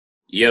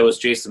Yo, it's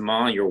Jason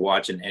Ma. You're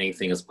watching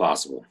Anything is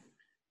Possible.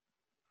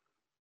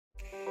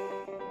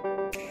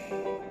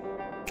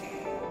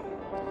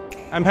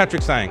 I'm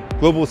Patrick Sang,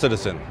 global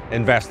citizen,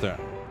 investor.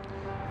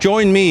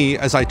 Join me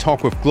as I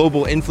talk with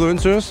global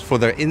influencers for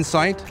their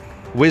insight,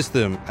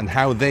 wisdom, and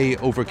how they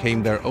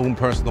overcame their own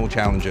personal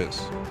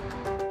challenges.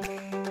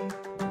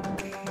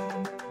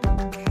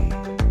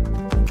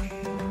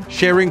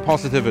 Sharing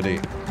positivity,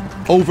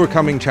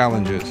 overcoming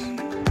challenges,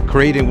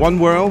 creating one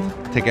world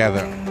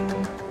together.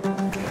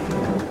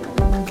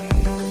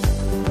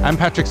 I'm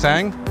Patrick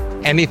Sang.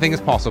 Anything is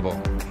possible.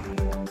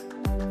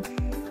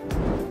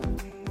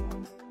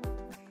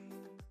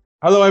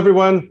 Hello,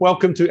 everyone.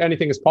 Welcome to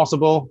Anything is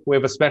Possible. We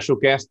have a special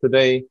guest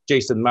today,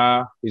 Jason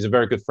Ma. He's a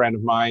very good friend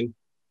of mine.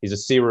 He's a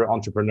serial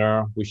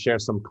entrepreneur. We share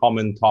some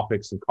common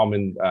topics and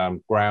common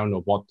ground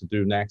of what to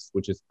do next,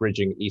 which is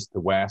bridging east to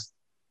west.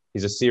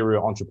 He's a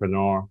serial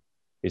entrepreneur.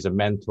 He's a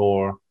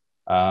mentor.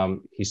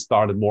 He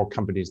started more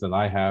companies than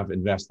I have,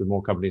 invested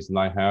more companies than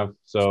I have.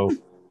 So,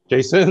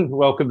 Jason,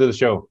 welcome to the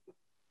show.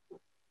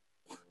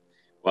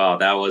 Wow,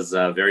 that was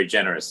very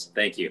generous.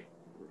 Thank you.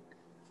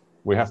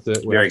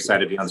 Very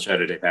excited to be on the show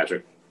today,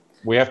 Patrick.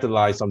 We have to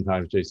lie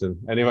sometimes, Jason.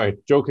 Anyway,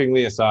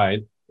 jokingly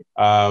aside,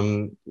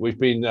 we've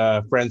been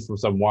friends for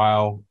some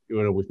while.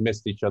 We've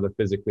missed each other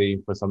physically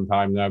for some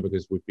time now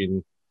because we've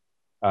been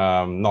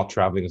not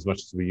traveling as much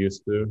as we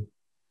used to.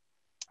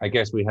 I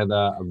guess we had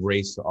a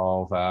race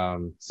of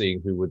seeing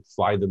who would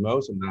fly the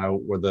most, and now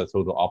we're the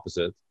total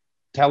opposite.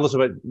 Tell us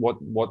about what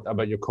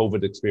about your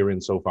COVID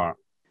experience so far.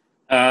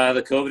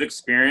 The COVID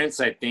experience,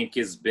 I think,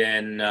 has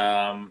been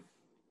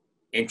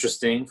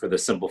interesting for the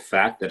simple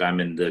fact that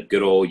I'm in the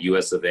good old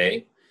US of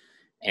A.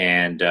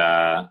 And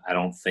I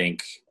don't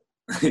think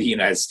the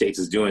United States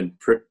is doing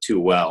too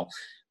well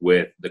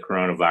with the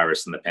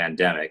coronavirus and the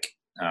pandemic.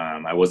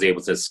 I was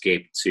able to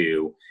escape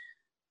to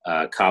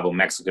Cabo,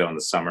 Mexico in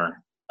the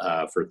summer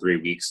for 3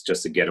 weeks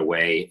just to get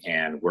away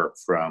and work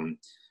from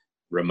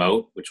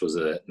remote, which was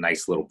a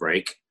nice little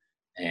break.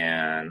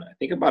 And I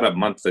think about a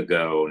month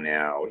ago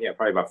now,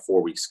 probably about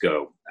 4 weeks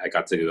ago, I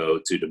got to go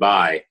to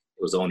Dubai. It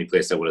was the only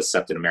place that would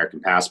accept an American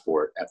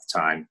passport at the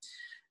time.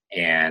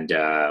 And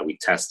we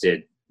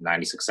tested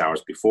 96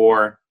 hours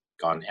before,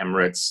 gone to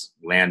Emirates,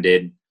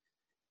 landed.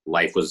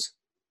 Life was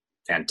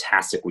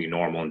fantastically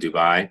normal in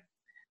Dubai.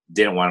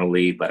 Didn't want to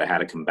leave, but I had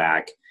to come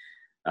back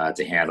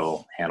to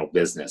handle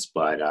business.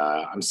 But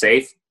I'm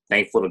safe.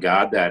 Thankful to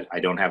God that I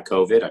don't have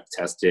COVID. I've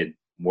tested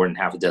more than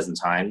half a dozen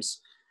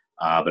times.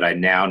 But I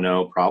now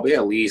know probably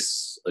at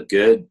least a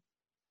good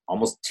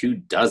almost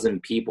 24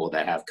 people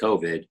that have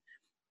COVID,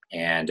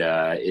 and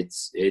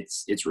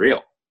it's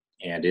real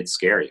and it's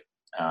scary,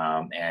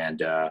 and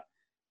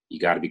you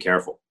got to be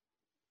careful.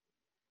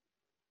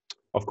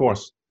 Of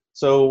course.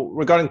 So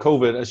regarding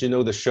COVID, as you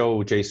know, the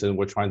show, Jason,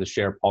 we're trying to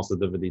share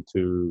positivity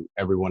to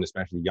everyone,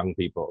 especially young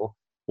people.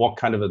 What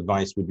kind of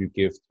advice would you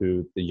give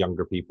to the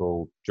younger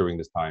people during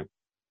this time?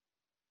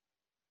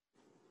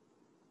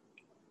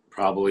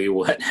 Probably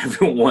what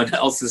everyone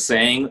else is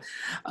saying.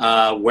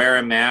 Wear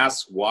a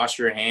mask, wash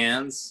your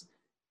hands,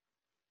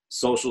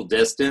 social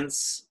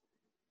distance.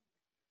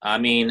 I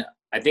mean,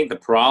 I think the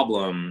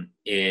problem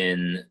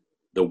in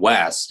the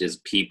West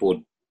is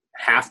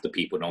half the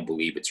people don't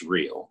believe it's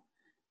real.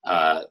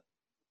 And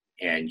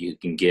you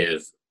can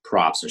give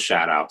props and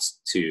shout outs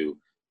to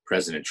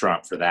President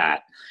Trump for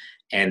that.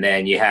 And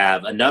then you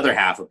have another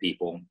half of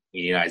people in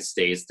the United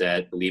States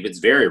that believe it's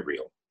very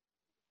real.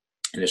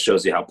 And it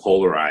shows you how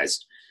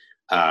polarized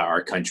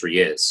our country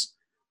is.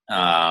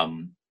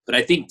 But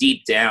I think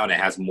deep down, it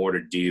has more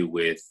to do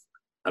with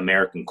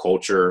American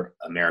culture,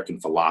 American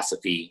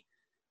philosophy.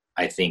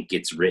 I think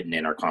it's written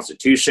in our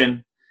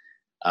Constitution,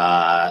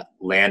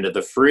 land of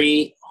the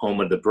free,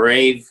 home of the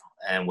brave.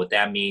 And what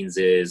that means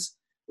is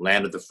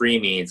land of the free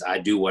means I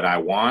do what I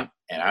want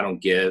and I don't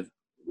give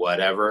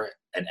whatever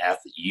an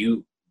F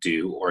you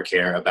do or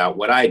care about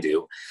what I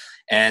do.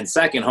 And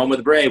second, home of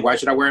the brave, why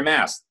should I wear a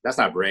mask? That's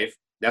not brave.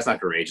 That's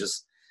not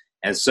courageous.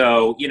 And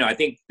so, I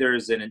think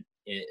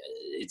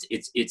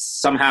it's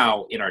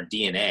somehow in our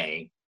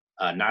DNA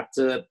not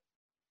to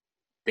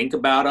think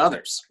about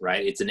others,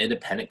 right? It's an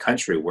independent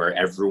country where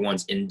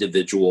everyone's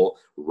individual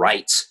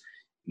rights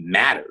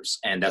matters.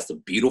 And that's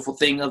the beautiful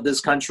thing of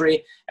this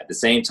country. At the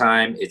same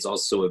time, it's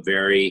also a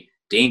very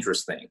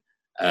dangerous thing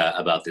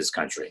about this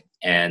country.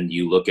 And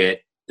you look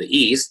at the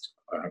East,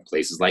 or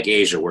places like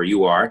Asia where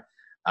you are,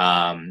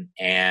 and,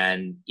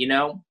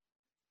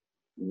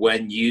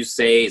 when you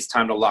say it's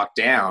time to lock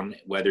down,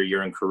 whether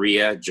you're in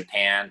Korea,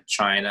 Japan,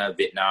 China,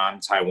 Vietnam,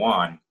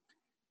 Taiwan,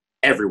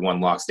 everyone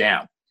locks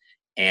down.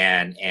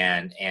 And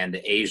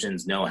the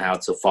Asians know how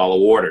to follow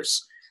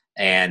orders.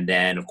 And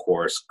then, of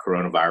course,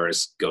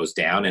 coronavirus goes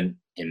down and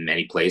in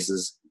many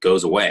places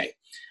goes away,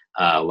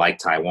 like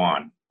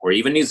Taiwan or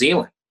even New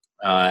Zealand.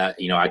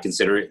 I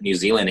consider New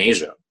Zealand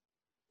Asia,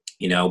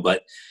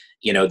 but,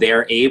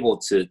 they're able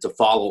to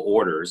follow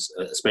orders,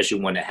 especially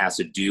when it has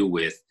to do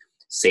with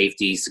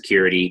safety,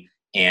 security,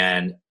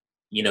 and,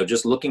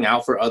 just looking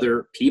out for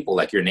other people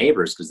like your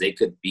neighbors, because they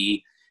could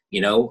be,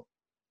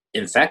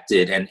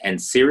 infected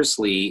and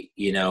seriously,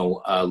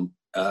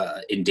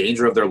 in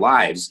danger of their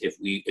lives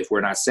if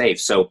we're not safe.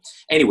 So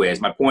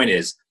anyways, my point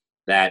is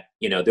that,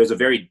 there's a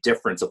very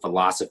difference of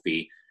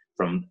philosophy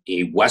from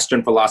a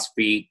Western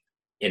philosophy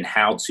in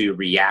how to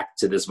react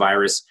to this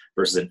virus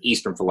versus an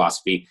Eastern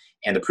philosophy.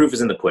 And the proof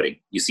is in the pudding.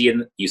 You see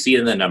it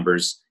in the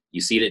numbers.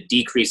 You see it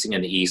decreasing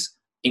in the East,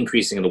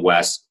 increasing in the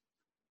West.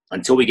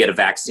 Until we get a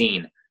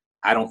vaccine,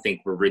 I don't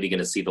think we're really going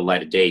to see the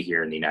light of day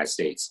here in the United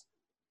States.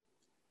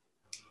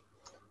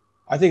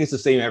 I think it's the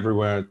same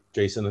everywhere,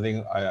 Jason. I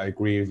think I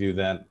agree with you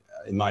that,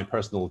 in my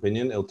personal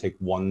opinion, it'll take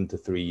 1 to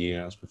 3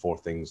 years before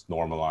things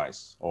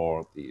normalize.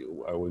 Or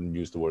I wouldn't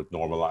use the word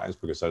normalize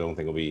because I don't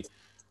think it'll be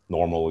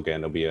normal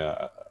again.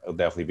 It'll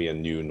definitely be a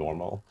new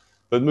normal.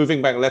 But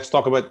moving back, let's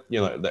talk about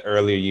the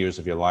earlier years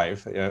of your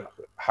life.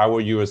 How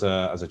were you as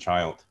a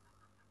child?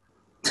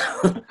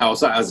 How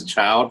was I as a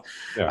child?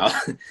 Yeah.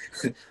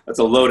 That's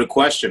a loaded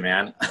question,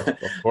 man. Of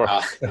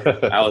course.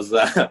 I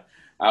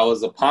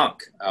was a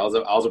punk. I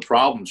was a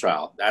problem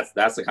child.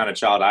 That's the kind of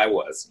child I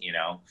was,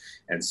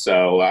 And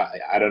so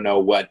I don't know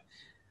what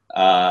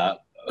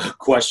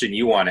question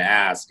you want to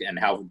ask and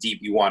how deep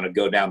you want to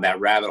go down that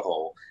rabbit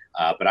hole.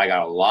 But I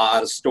got a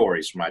lot of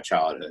stories from my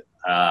childhood.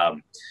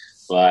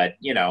 But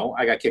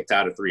I got kicked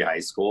out of 3 high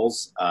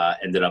schools.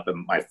 Ended up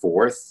in my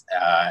 4th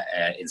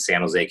in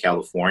San Jose,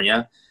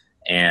 California,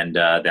 and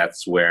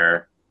that's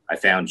where I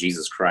found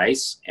Jesus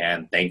Christ.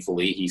 And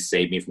thankfully, He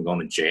saved me from going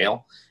to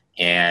jail.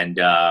 And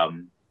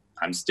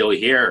I'm still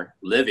here,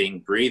 living,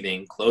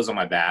 breathing, clothes on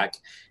my back,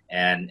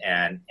 and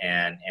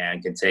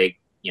can take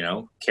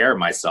care of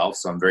myself.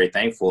 So I'm very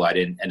thankful I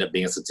didn't end up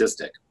being a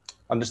statistic.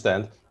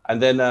 Understand.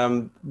 And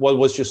then, what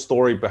was your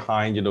story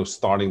behind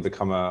starting to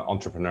become an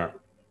entrepreneur?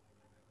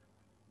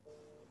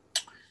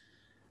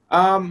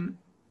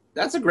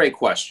 That's a great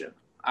question.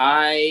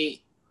 I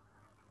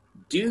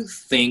do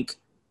think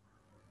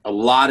a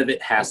lot of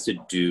it has to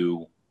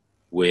do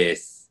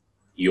with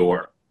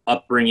your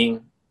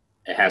upbringing.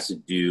 It has to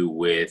do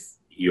with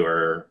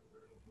your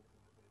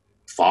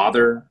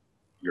father,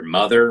 your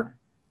mother,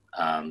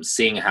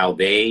 seeing how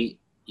they,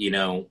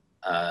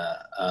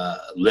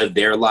 live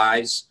their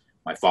lives.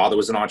 My father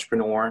was an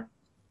entrepreneur,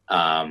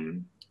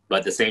 but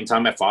at the same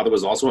time, my father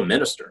was also a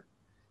minister.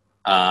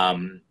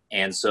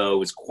 And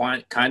so it's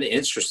quite kind of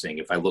interesting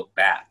if I look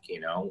back,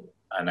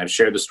 and I've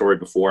shared the story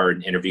before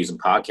in interviews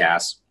and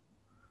podcasts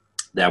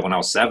that when I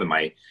was 7,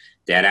 my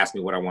dad asked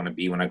me what I want to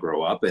be when I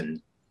grow up.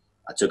 And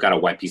I took out a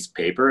white piece of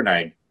paper and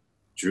I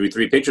drew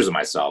 3 pictures of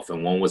myself.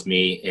 And one was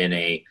me in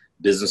a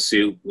business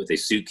suit with a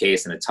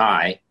suitcase and a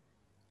tie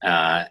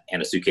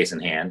and a suitcase in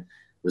hand.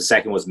 The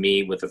second was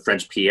me with a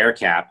French Pierre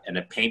cap and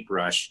a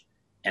paintbrush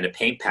and a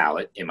paint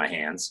palette in my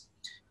hands.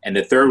 And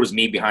the third was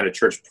me behind a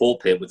church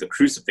pulpit with a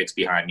crucifix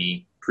behind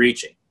me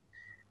preaching.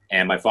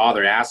 And my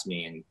father asked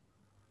me in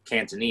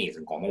Cantonese,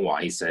 in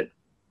Guanghua, he said,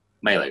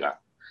 "Mailega."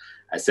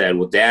 I said,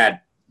 "Well,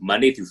 Dad,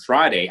 Monday through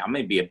Friday, I'm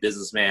going to be a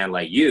businessman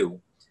like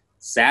you.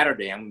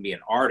 Saturday, I'm going to be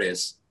an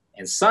artist.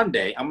 And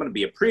Sunday, I'm going to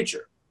be a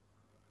preacher."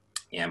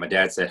 And my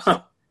dad said,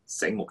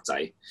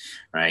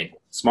 right?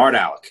 Smart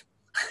Alec.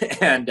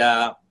 And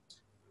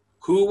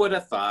who would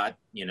have thought,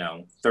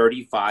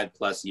 35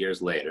 plus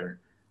years later,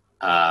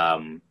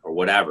 or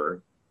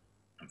whatever,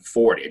 I'm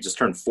 40. I just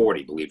turned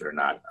 40, believe it or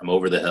not. I'm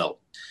over the hill.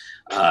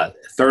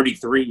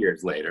 33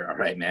 years later, all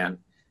right, man.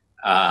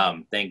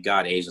 Thank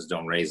God Asians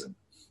don't raisin.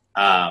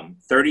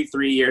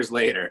 33 years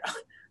later,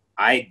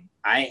 I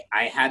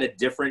had a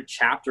different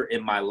chapter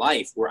in my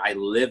life where I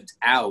lived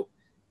out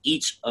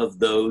each of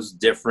those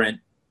different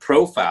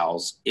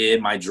profiles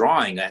in my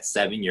drawing at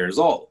 7 years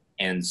old.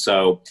 And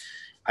so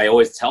I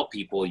always tell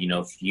people,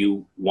 if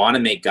you want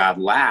to make God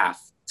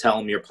laugh, tell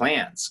him your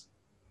plans,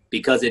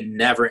 because it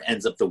never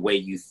ends up the way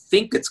you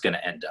think it's going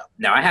to end up.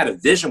 Now, I had a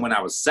vision when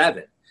I was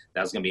 7 that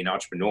I was going to be an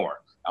entrepreneur.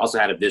 I also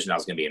had a vision I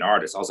was going to be an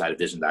artist. I also had a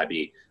vision that I'd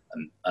be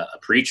a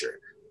preacher.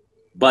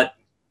 But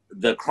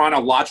the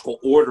chronological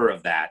order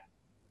of that,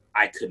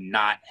 I could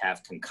not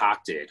have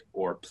concocted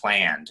or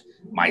planned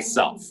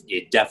myself.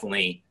 It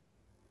definitely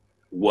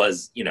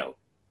was,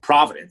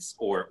 providence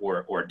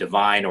or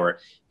divine, or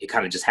it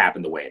kind of just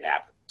happened the way it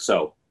happened.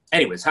 So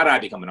anyways, how did I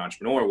become an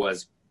entrepreneur?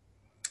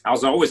 I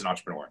was always an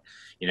entrepreneur.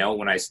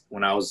 When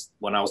I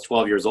was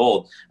 12 years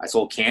old, I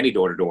sold candy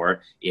door to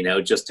door,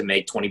 just to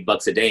make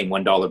 $20 a day in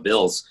 $1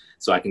 bills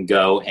so I can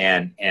go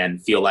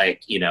and feel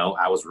like,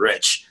 I was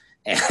rich.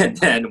 And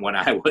then when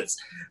I was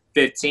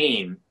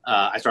 15,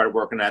 I started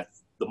working at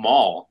the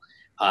mall.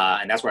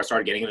 And that's where I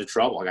started getting into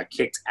trouble. I got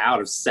kicked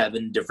out of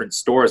 7 different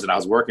stores that I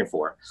was working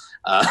for.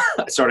 I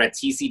started at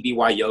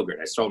TCBY Yogurt.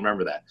 I still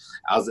remember that.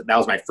 That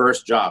was my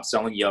first job,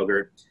 selling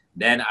yogurt.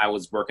 Then I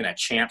was working at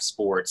Champ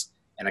Sports,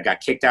 and I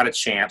got kicked out of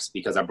Champs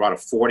because I brought a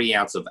 40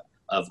 ounce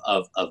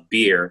of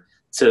beer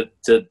to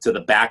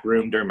the back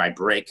room during my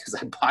break because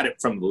I bought it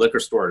from the liquor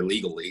store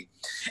illegally.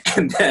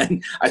 And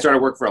then I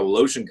started working for a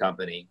lotion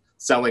company,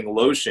 selling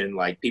lotion,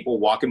 like people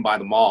walking by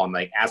the mall and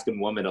like asking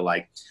women to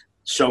like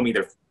show me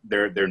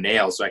their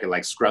nails so I could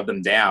like scrub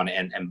them down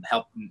and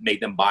help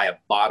make them buy a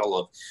bottle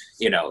of,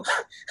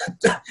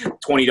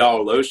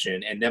 $20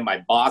 lotion. And then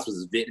my boss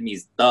was this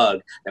Vietnamese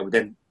thug that would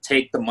then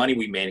take the money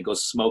we made and go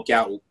smoke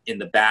out in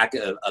the back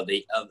of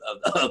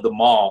the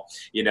mall,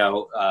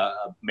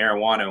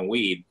 marijuana and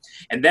weed.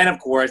 And then, of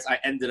course, I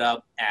ended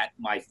up at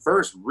my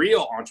first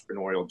real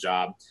entrepreneurial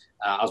job.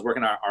 I was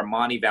working at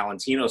Armani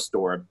Valentino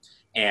store,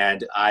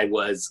 and I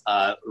was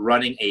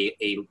running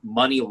a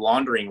money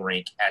laundering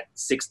rink at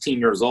 16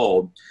 years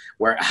old,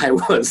 where I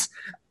was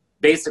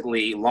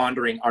basically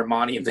laundering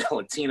Armani and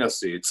Valentino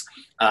suits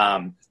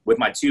with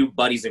my two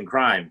buddies in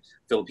crime,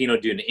 Filipino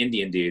dude and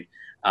Indian dude.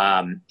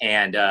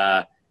 And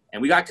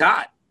we got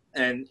caught,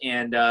 and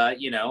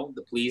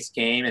the police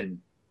came and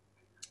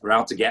were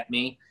out to get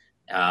me.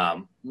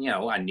 I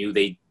knew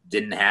they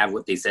didn't have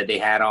what they said they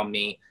had on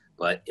me,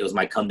 but it was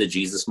my come to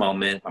Jesus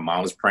moment. My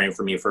mom was praying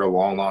for me for a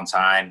long, long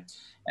time.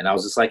 And I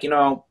was just like,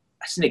 I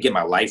just need to get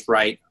my life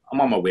right. I'm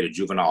on my way to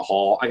juvenile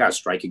hall. I got a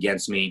strike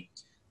against me.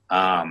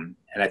 And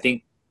I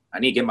think I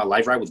need to get my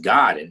life right with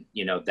God. And,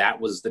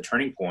 that was the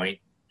turning point.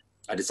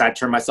 I decided to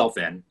turn myself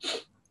in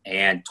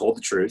and told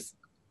the truth.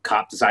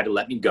 Cop decided to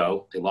let me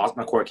go. They lost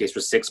my court case for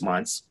 6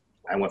 months.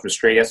 I went from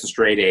straight A's to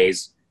straight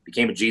A's,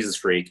 became a Jesus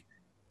freak,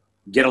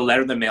 get a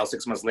letter in the mail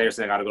 6 months later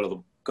saying I got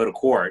to go to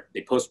court.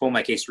 They postponed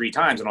my case 3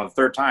 times. And on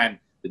the 3rd time,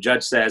 the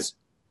judge says,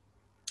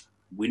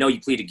 we know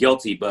you pleaded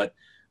guilty, but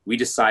we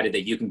decided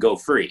that you can go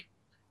free.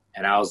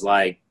 And I was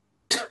like,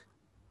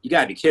 you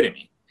gotta be kidding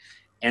me.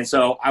 And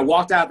so I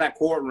walked out of that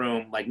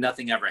courtroom like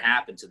nothing ever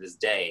happened to this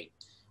day.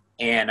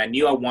 And I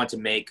knew I wanted to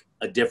make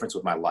a difference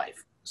with my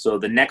life. So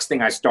the next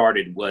thing I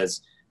started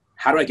was,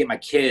 how do I get my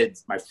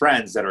kids, my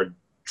friends that are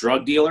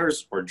drug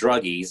dealers or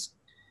druggies,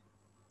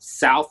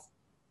 South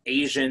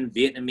Asian,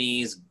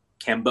 Vietnamese,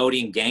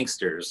 Cambodian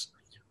gangsters,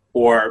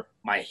 or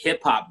my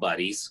hip hop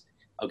buddies,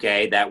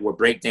 okay, that were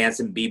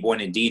breakdancing,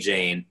 b-boying, and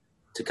DJing,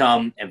 to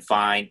come and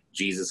find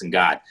Jesus and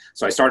God.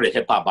 So I started a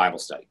hip hop Bible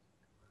study.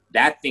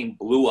 That thing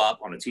blew up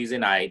on a Tuesday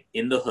night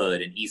in the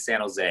hood in East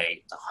San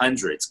Jose, to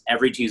hundreds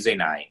every Tuesday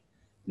night.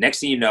 Next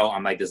thing you know,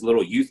 I'm like this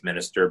little youth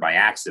minister by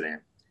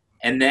accident.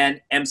 And then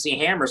MC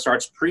Hammer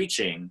starts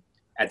preaching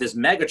at this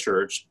mega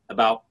church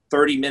about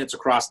 30 minutes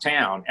across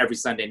town every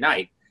Sunday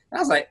night. And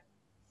I was like,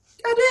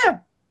 God damn,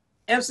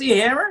 MC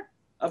Hammer?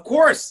 Of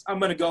course I'm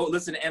going to go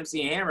listen to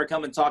MC Hammer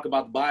come and talk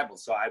about the Bible.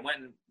 So I went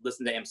and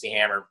listened to MC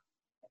Hammer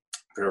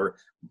for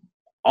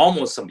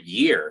almost a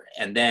year.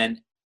 And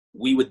then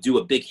we would do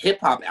a big hip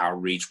hop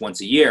outreach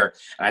once a year.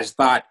 And I just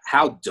thought,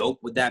 how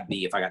dope would that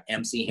be if I got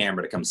MC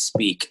Hammer to come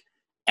speak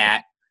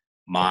at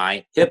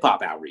my hip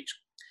hop outreach?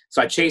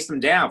 So I chased him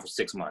down for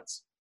 6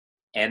 months.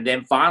 And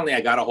then finally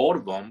I got a hold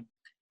of him,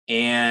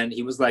 and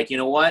he was like, you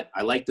know what?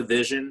 I like the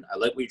vision. I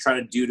like what you're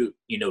trying to do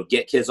to,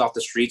 get kids off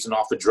the streets and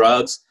off the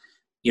drugs.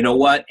 You know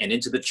what? And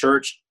into the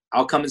church,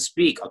 I'll come and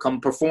speak. I'll come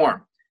and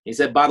perform. He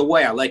said, by the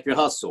way, I like your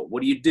hustle.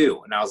 What do you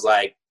do? And I was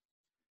like,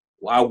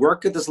 well, I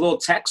work at this little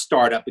tech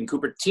startup in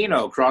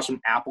Cupertino across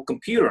from Apple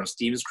Computer on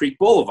Stevens Creek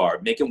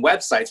Boulevard, making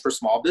websites for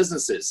small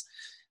businesses.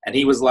 And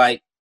he was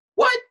like,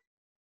 what?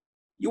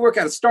 You work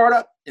at a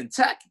startup in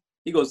tech?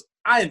 He goes,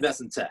 I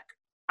invest in tech.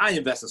 I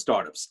invest in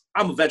startups.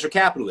 I'm a venture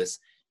capitalist.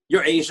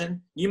 You're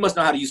Asian. You must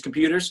know how to use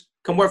computers.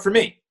 Come work for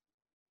me.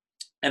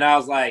 And I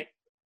was like,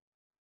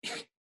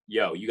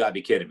 yo, you gotta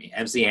be kidding me.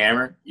 MC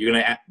Hammer, you're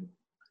gonna,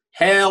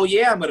 hell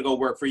yeah, I'm gonna go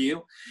work for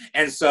you.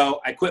 And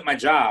so I quit my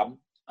job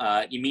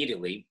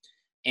immediately,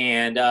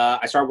 and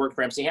I started working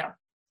for MC Hammer,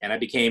 and I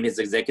became his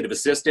executive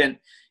assistant.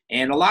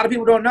 And a lot of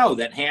people don't know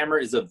that Hammer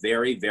is a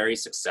very, very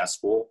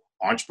successful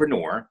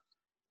entrepreneur.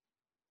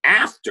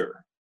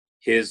 After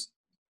his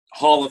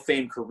Hall of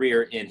Fame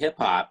career in hip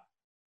hop,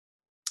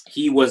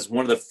 he was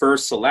one of the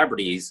first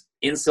celebrities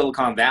in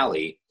Silicon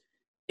Valley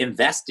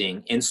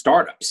investing in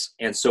startups.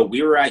 And so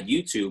we were at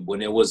YouTube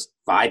when it was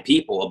 5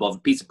 people above a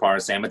pizza parlor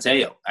in San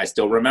Mateo. I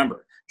still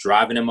remember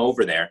driving him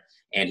over there,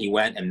 and he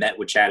went and met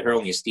with Chad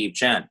Hurley and Steve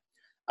Chen.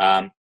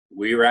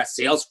 We were at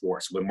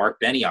Salesforce with Mark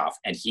Benioff,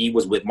 and he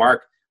was with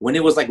Mark when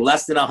it was like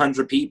less than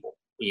 100 people.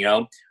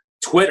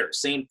 Twitter,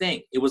 same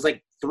thing. It was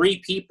like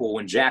 3 people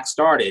when Jack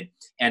started,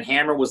 and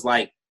Hammer was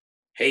like,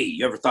 hey,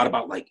 you ever thought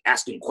about like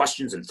asking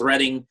questions and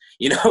threading?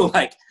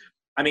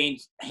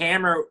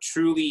 Hammer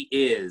truly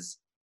is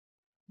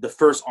the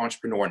first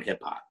entrepreneur in hip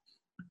hop,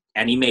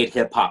 and he made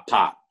hip hop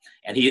pop.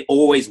 And he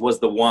always was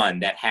the one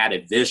that had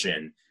a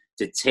vision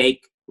to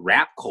take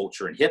rap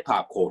culture and hip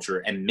hop culture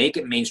and make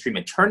it mainstream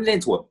and turn it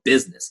into a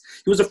business.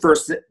 He was the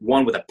first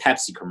one with a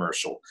Pepsi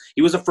commercial.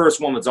 He was the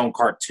first one with his own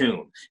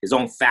cartoon, his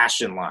own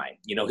fashion line,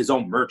 his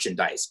own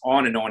merchandise,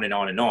 on and on and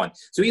on and on.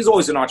 So he's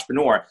always an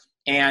entrepreneur.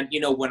 And,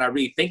 when I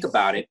really think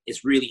about it,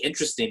 it's really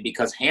interesting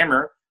because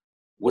Hammer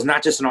was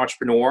not just an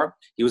entrepreneur.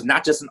 He was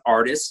not just an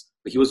artist,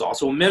 but he was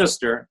also a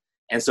minister.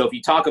 And so if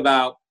you talk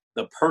about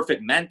the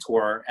perfect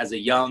mentor as a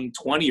young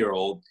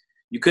 20-year-old,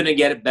 you couldn't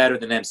get it better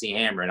than MC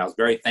Hammer. And I was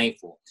very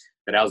thankful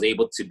that I was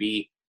able to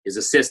be his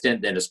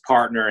assistant, then his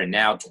partner. And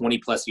now 20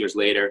 plus years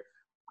later,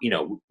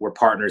 we're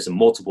partners in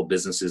multiple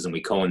businesses and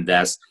we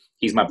co-invest.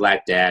 He's my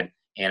black dad.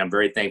 And I'm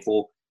very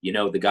thankful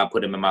that God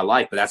put him in my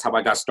life. But that's how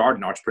I got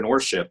started in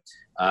entrepreneurship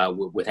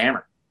with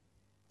Hammer.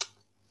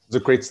 It's a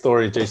great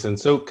story, Jason.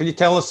 So can you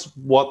tell us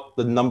what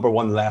the number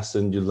one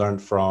lesson you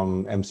learned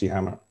from MC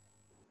Hammer?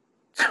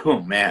 Oh,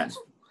 man.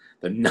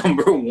 The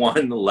number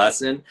one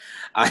lesson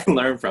I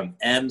learned from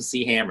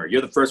MC Hammer.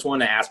 You're the first one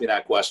to ask me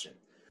that question.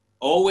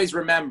 Always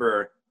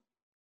remember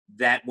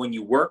that when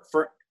you work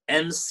for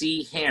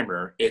MC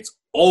Hammer, it's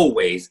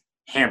always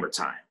hammer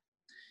time.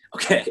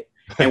 Okay.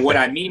 And what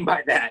I mean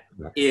by that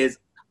is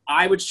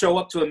I would show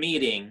up to a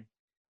meeting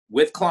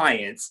with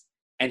clients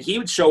and he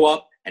would show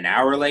up an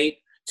hour late,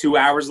 2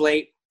 hours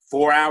late,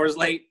 4 hours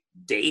late,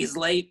 days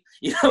late.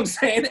 You know what I'm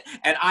saying?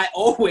 And I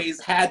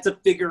always had to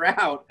figure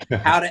out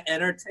how to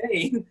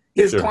entertain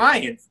his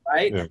clients,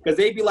 right? Because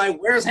they'd be like,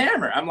 where's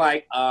Hammer? I'm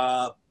like,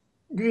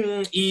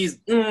 he's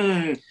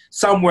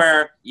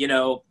somewhere,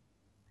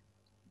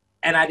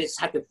 and I just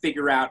had to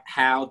figure out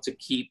how to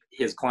keep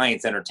his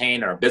clients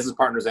entertained, our business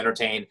partners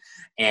entertained,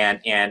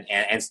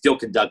 and still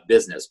conduct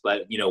business.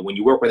 But when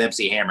you work with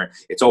MC Hammer,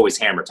 it's always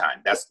hammer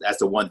time. That's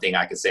the one thing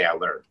I can say I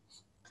learned.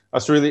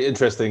 That's really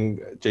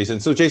interesting,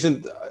 Jason. So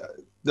Jason,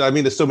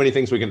 there's so many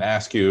things we can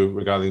ask you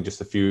regarding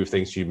just a few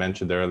things you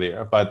mentioned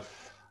earlier, but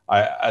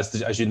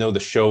as you know, the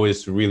show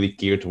is really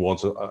geared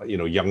towards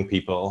young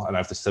people, and I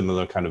have the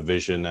similar kind of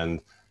vision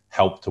and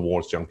help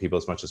towards young people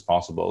as much as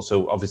possible.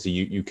 So obviously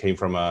you came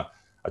from a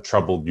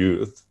troubled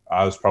youth.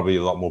 I was probably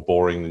a lot more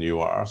boring than you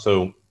are.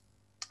 So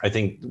I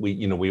think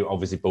we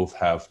obviously both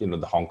have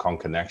the Hong Kong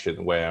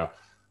connection, where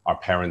our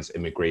parents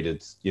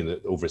immigrated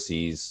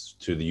overseas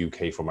to the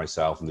UK for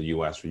myself and the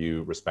US for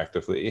you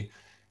respectively.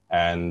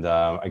 And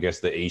I guess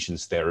the Asian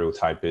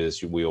stereotype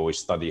is we always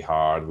study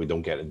hard, we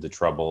don't get into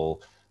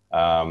trouble.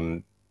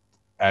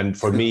 And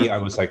for me, I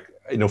was like,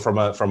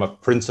 from a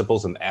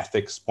principles and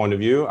ethics point of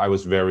view, I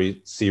was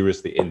very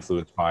seriously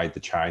influenced by the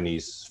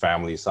Chinese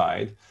family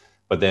side.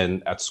 But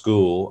then at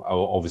school,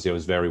 obviously I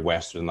was very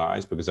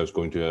Westernized because I was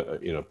going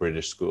to a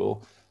British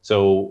school.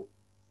 So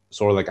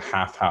sort of like a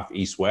half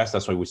East-West.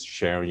 That's why we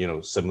share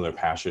similar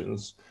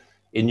passions.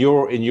 In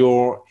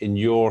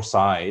your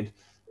side,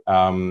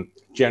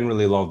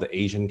 generally a lot of the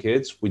Asian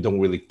kids, we don't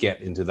really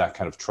get into that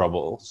kind of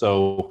trouble.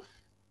 So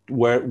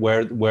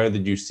where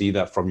did you see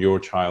that from your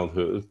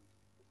childhood,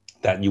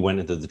 that you went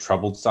into the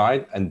troubled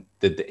side, and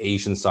did the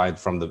Asian side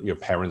from your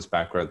parents'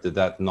 background, did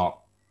that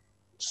not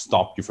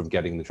stop you from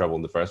getting into trouble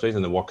in the first place?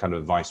 And then what kind of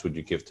advice would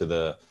you give to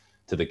the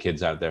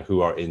kids out there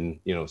who are in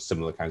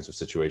similar kinds of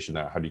situation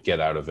now? How do you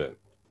get out of it?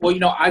 Well,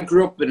 I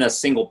grew up in a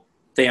single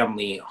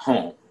family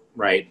home,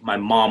 right? My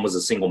mom was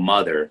a single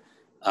mother.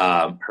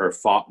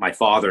 My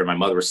father and my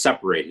mother were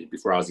separated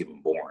before I was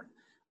even born.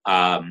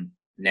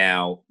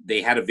 Now,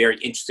 they had a very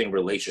interesting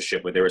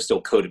relationship where they were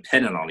still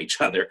codependent on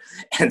each other.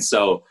 And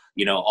so,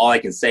 all I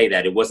can say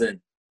that it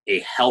wasn't a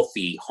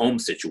healthy home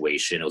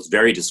situation. It was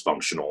very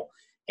dysfunctional.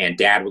 And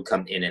dad would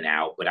come in and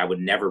out, but I would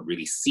never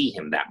really see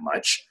him that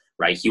much,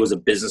 right? He was a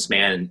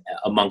businessman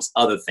amongst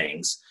other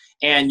things.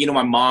 And,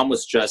 my mom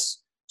was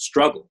just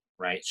struggling,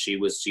 right? She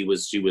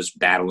was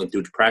battling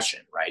through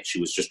depression, right? She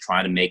was just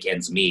trying to make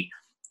ends meet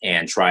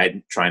and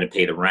trying to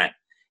pay the rent.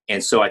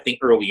 And so I think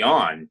early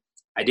on,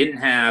 I didn't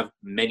have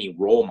many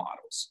role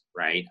models,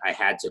 right? I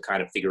had to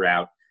kind of figure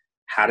out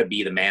how to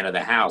be the man of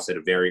the house at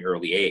a very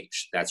early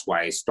age. That's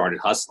why I started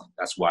hustling.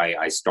 That's why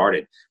I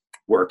started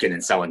working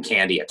and selling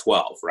candy at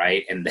 12,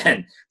 right? And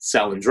then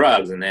selling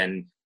drugs, and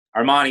then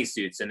Armani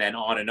suits, and then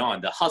on and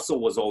on. The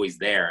hustle was always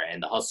there,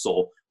 and the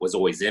hustle was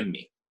always in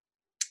me.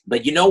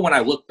 But when I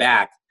look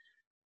back,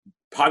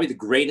 probably the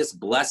greatest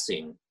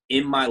blessing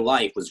in my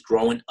life was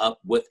growing up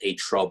with a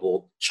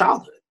troubled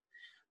childhood.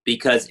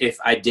 Because if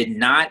I did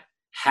not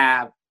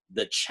have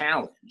the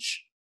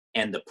challenge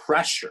and the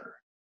pressure,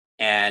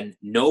 and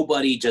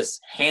nobody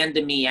just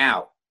handed me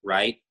out,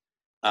 right,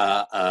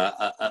 an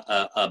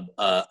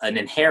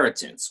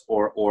inheritance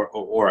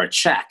or a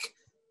check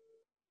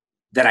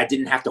that I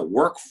didn't have to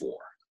work for,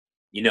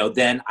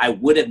 then I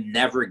would have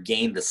never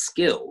gained the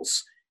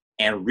skills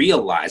and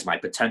realized my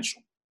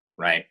potential,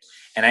 right?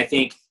 And I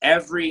think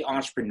every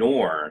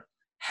entrepreneur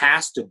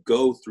has to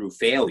go through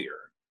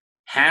failure,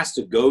 has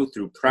to go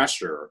through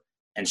pressure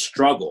and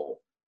struggle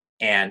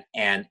and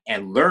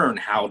learn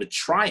how to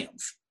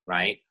triumph,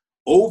 right,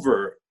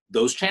 over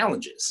those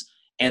challenges.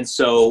 And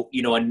so,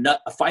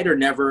 a fighter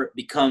never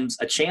becomes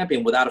a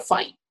champion without a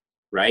fight,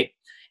 right?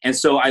 And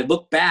so I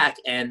look back,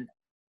 and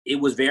it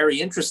was very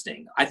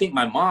interesting. I think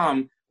my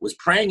mom was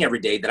praying every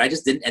day that I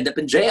just didn't end up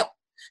in jail.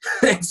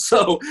 And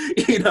so,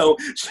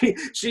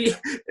 she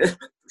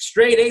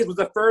straight A's was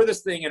the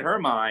furthest thing in her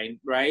mind,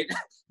 right?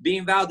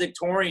 Being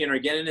valedictorian or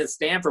getting into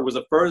Stanford was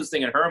the furthest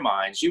thing in her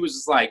mind. She was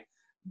just like,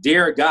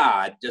 dear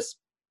God, just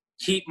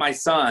keep my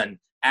son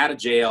out of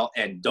jail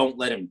and don't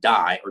let him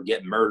die or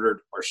get murdered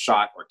or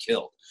shot or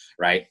killed,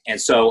 right?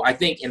 And so I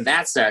think in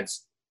that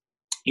sense,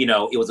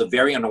 it was a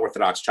very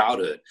unorthodox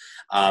childhood.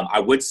 I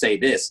would say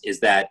this is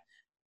that,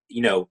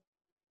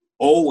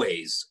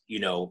 always,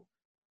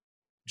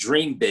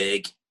 dream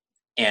big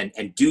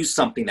and do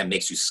something that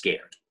makes you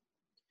scared.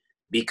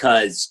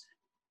 Because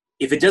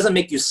if it doesn't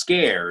make you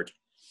scared,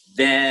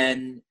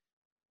 then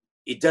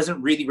it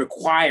doesn't really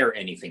require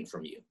anything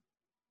from you.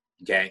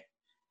 Okay.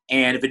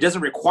 And if it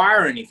doesn't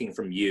require anything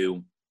from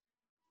you,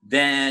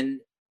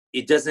 then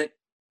it doesn't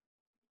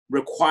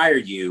require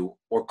you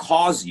or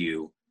cause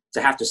you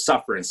to have to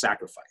suffer and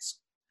sacrifice.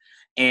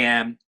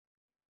 And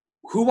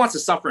who wants to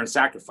suffer and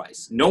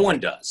sacrifice? No one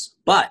does.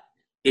 But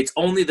it's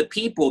only the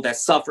people that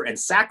suffer and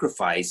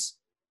sacrifice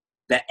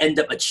that end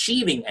up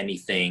achieving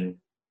anything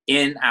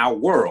in our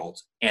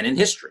world and in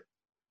history.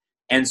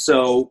 And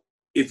so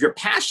if you're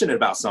passionate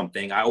about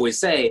something, I always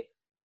say,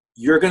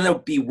 you're going to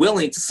be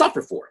willing to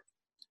suffer for it,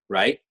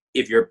 right?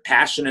 If you're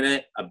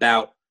passionate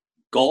about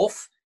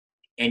golf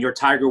and you're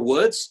Tiger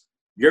Woods,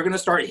 you're going to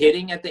start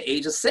hitting at the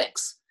age of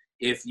 6.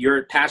 If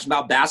you're passionate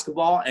about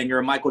basketball and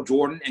you're Michael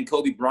Jordan and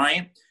Kobe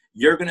Bryant,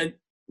 you're going to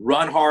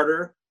run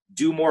harder,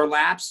 do more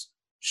laps,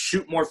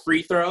 shoot more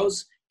free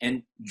throws,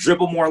 and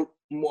dribble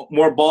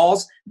more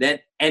balls than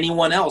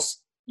anyone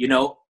else, you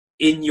know,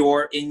 in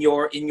your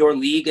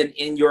league and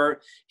in your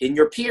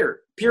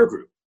peer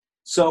group.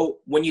 So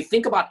when you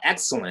think about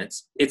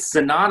excellence, it's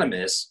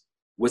synonymous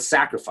with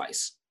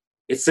sacrifice.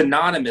 It's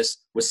synonymous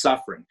with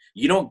suffering.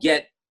 You don't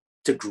get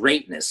to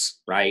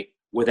greatness, right,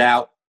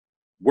 without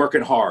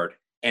working hard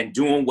and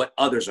doing what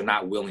others are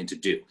not willing to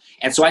do.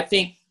 And so I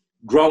think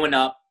growing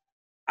up,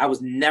 I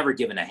was never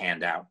given a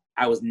handout.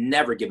 I was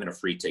never given a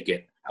free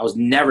ticket. I was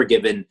never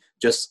given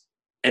just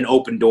an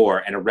open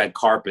door and a red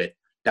carpet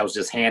that was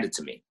just handed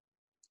to me,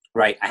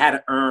 right? I had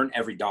to earn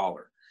every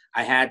dollar.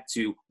 I had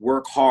to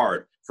work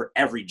hard for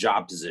every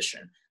job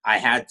position. I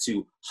had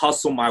to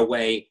hustle my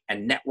way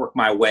and network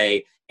my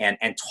way and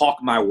talk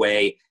my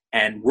way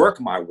and work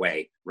my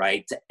way,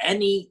 right, to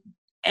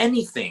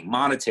anything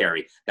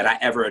monetary that I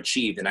ever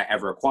achieved and I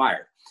ever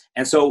acquired.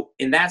 And so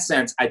in that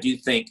sense, I do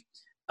think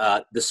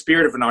the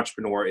spirit of an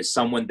entrepreneur is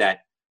someone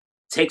that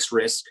takes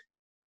risk,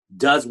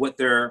 does what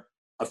they're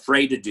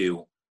afraid to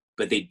do,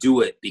 but they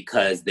do it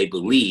because they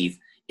believe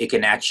it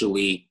can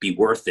actually be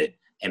worth it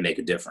and make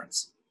a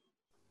difference.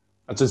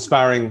 That's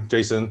inspiring,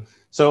 Jason.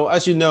 So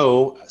as you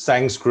know,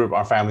 Sangs Group,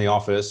 our family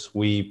office,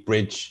 we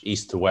bridge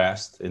east to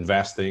west,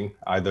 investing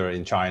either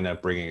in China,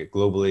 bringing it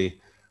globally,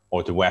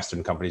 or to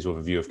Western companies with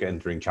a view of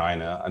entering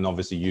China. And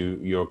obviously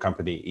your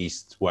company,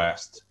 East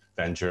West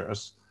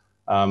Ventures.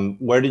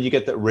 Where did you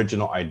get the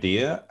original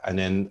idea? And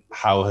then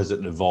how has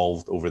it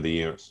evolved over the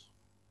years?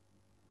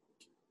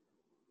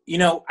 You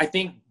know, I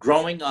think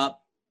growing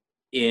up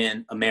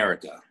in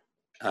America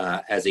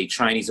as a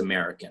Chinese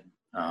American,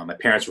 my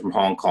parents were from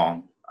Hong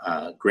Kong.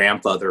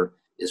 Grandfather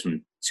is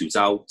from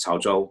Suzhou,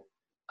 Caozhou,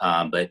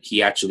 but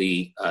he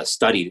actually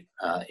studied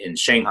in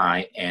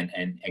Shanghai and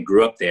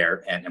grew up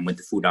there and went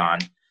to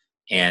Fudan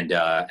and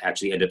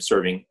actually ended up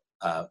serving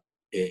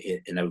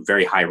in a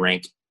very high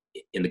rank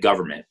in the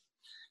government.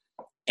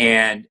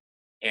 And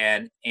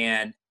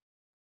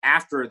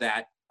after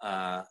that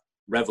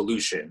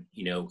revolution,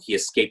 you know, he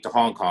escaped to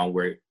Hong Kong,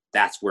 where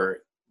that's where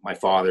my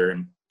father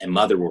and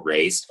mother were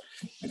raised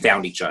and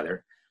found each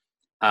other.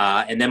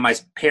 And then my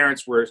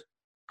parents were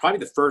probably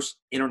the first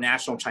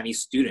international Chinese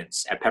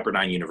students at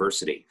Pepperdine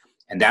University.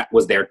 And that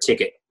was their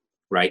ticket,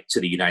 right, to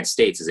the United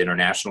States as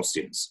international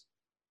students.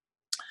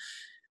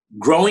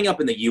 Growing up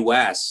in the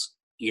US,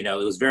 you know,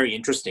 it was very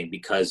interesting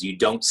because you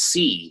don't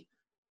see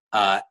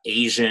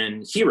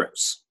Asian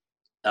heroes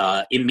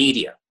in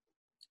media,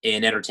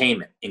 in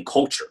entertainment, in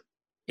culture,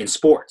 in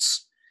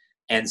sports.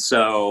 And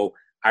so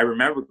I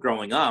remember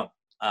growing up,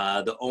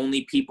 the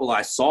only people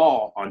I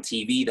saw on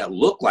TV that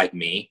looked like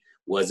me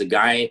was a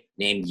guy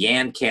named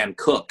Yan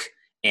Can-cook.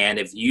 And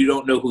if you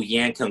don't know who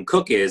Yan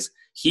Can-cook is,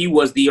 he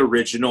was the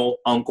original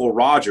Uncle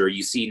Roger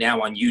you see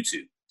now on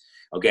YouTube.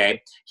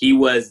 Okay? He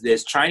was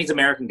this Chinese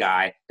American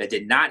guy that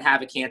did not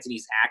have a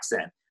Cantonese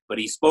accent, but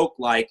he spoke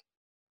like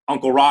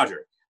Uncle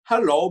Roger.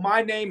 Hello,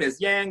 my name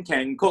is Yan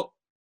Can-cook.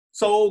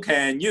 So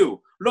can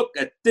you. Look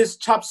at this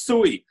chop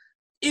suey.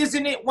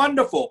 Isn't it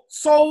wonderful?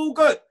 So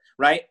good,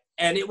 right?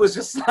 And it was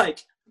just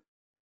like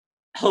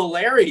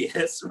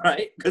hilarious,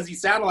 right? Because he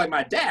sounded like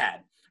my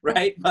dad,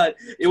 right? But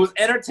it was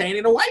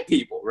entertaining to white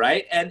people,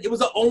 right? And it was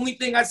the only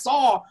thing I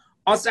saw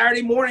on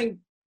Saturday morning,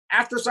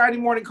 after Saturday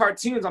morning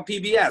cartoons on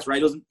PBS, right?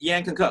 It was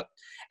Yan Can-cook.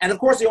 And of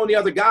course, the only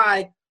other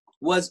guy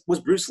was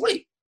Bruce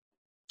Lee,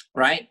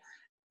 right?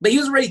 But he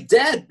was already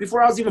dead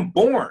before I was even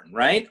born,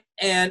 right?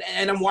 And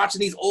I'm watching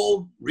these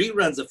old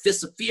reruns of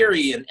Fists of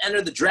Fury and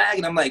Enter the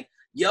Dragon. I'm like,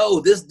 yo,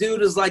 this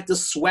dude is like the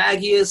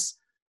swaggiest,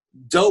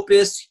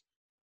 dopest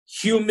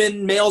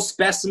human male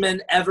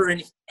specimen ever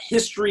in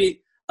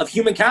history of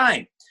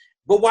humankind.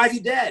 But why is he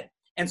dead?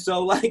 And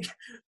so, like,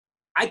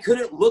 I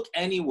couldn't look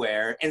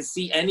anywhere and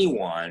see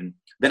anyone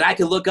that I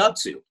could look up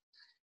to.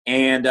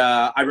 And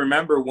I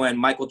remember when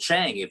Michael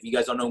Chang, if you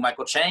guys don't know who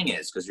Michael Chang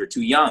is because you're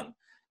too young,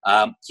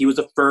 he was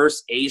the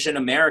first Asian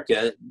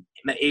American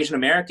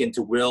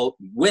to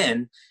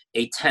win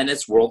a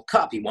tennis World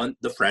Cup. He won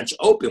the French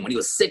Open when he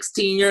was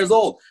 16 years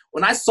old.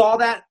 When I saw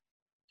that,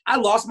 I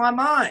lost my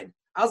mind.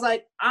 I was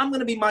like, I'm going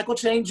to be Michael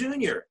Chang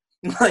Jr.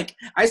 Like,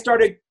 I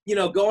started, you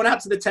know, going out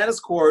to the tennis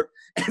court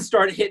and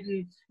started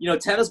hitting, you know,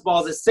 tennis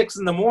balls at 6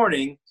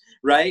 a.m.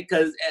 right?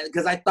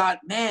 Because I thought,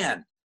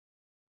 man,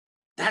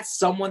 that's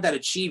someone that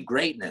achieved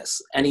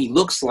greatness, and he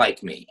looks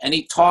like me, and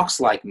he talks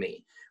like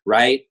me,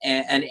 right?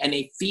 And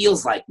he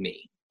feels like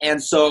me.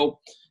 And so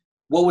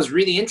what was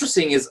really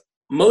interesting is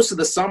most of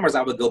the summers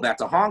I would go back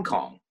to Hong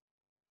Kong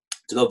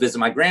to go visit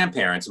my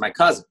grandparents and my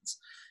cousins.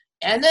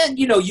 And then,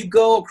 you know, you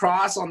go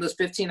across on this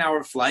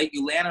 15-hour flight,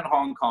 you land in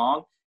Hong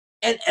Kong,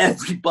 and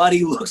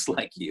everybody looks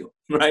like you,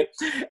 right?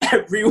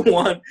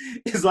 Everyone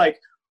is like,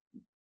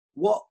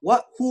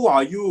 who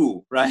are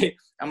you, right?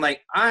 I'm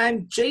like,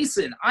 I'm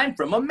Jason. I'm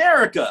from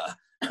America.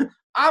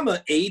 I'm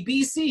a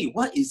ABC.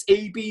 What is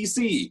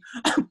ABC?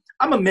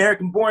 I'm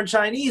American-born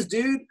Chinese,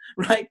 dude,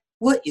 right?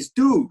 What is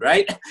dude,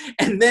 right?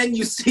 And then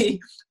you see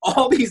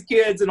all these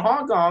kids in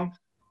Hong Kong,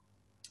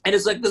 and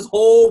it's like this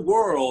whole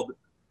world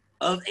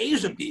of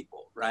Asian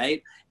people,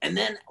 right? And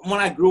then when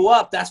I grew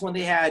up, that's when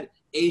they had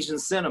Asian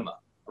cinema,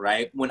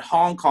 right? When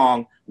Hong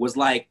Kong was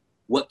like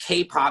what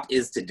K-pop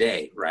is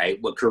today, right?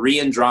 What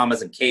Korean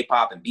dramas and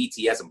K-pop and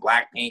BTS and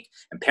Blackpink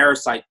and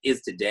Parasite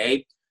is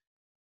today.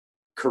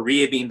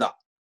 Korea being the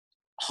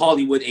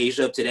Hollywood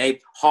Asia of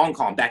today. Hong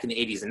Kong back in the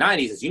 80s and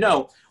 90s, as you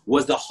know,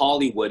 was the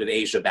Hollywood of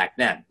Asia back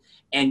then.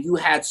 And you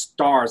had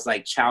stars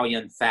like Chow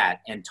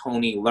Yun-fat and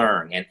Tony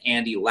Leung and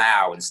Andy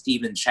Lau and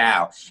Stephen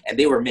Chow, and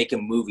they were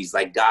making movies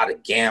like God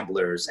of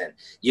Gamblers and,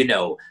 you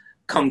know,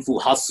 Kung Fu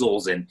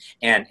Hustles, and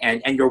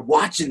you're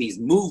watching these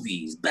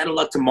movies, Better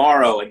Luck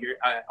Tomorrow, and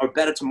or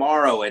Better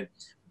Tomorrow, and,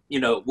 you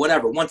know,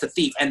 whatever, Once a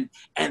Thief, and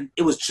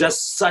it was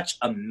just such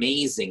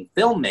amazing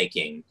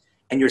filmmaking.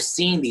 And you're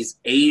seeing these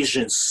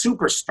Asian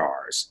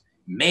superstars,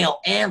 male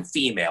and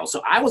female.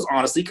 So I was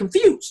honestly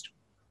confused,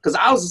 because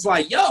I was just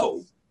like,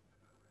 yo,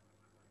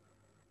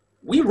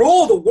 we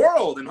rule the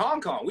world in Hong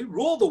Kong. We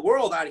rule the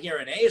world out here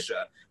in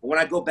Asia. But when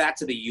I go back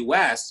to the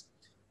US,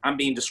 I'm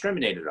being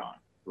discriminated on,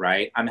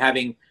 right? I'm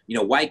having, you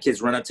know, white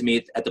kids run up to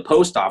me at the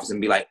post office and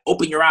be like,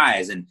 open your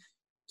eyes, and,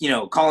 you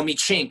know, calling me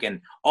chink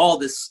and all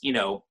this, you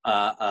know,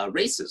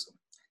 racism.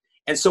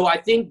 And so I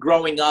think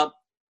growing up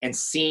and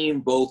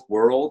seeing both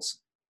worlds,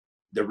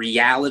 the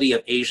reality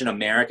of Asian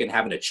American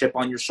having a chip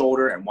on your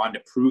shoulder and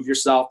wanting to prove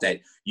yourself that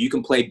you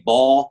can play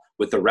ball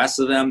with the rest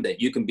of them,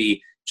 that you can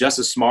be just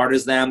as smart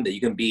as them, that you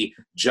can be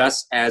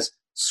just as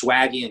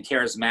swaggy and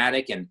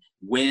charismatic and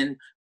win,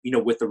 you know,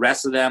 with the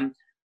rest of them.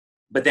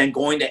 But then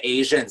going to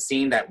Asia and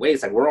seeing that way,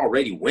 it's like we're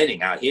already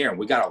winning out here, and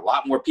we got a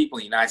lot more people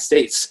in the United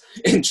States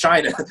in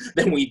China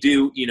than we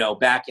do, you know,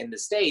 back in the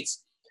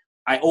States.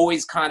 I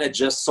always kind of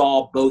just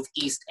saw both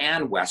East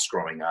and West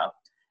growing up,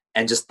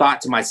 and just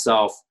thought to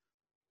myself,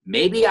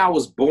 maybe I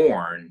was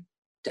born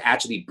to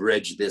actually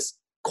bridge this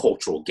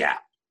cultural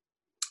gap.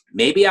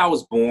 Maybe I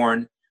was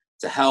born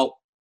to help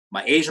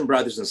my Asian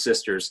brothers and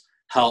sisters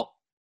help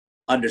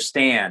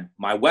understand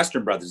my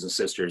Western brothers and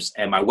sisters,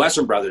 and my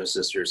Western brothers and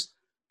sisters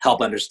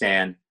help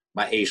understand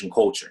my Asian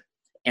culture.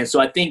 And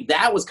so I think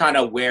that was kind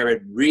of where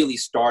it really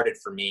started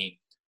for me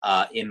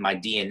in my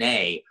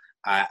DNA.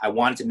 I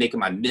wanted to make it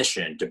my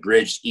mission to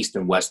bridge East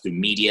and West through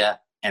media,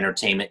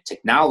 entertainment,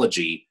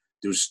 technology,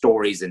 through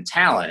stories and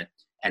talent.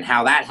 And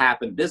how that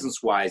happened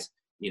business-wise,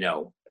 you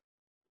know,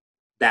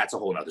 that's a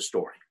whole nother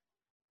story.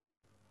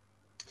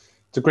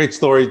 It's a great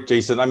story,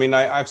 Jason. I mean,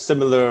 I have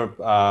similar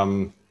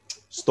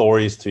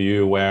stories to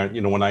you where, you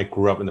know, when I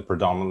grew up in a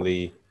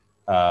predominantly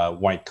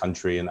white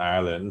country in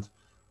Ireland,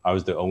 I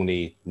was the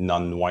only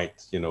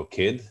non-white, you know,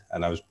 kid,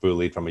 and I was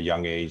bullied from a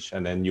young age.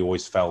 And then you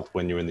always felt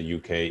when you're in the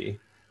UK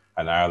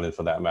and Ireland,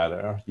 for that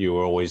matter, you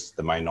were always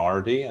the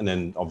minority. And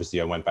then obviously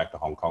I went back to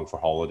Hong Kong for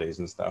holidays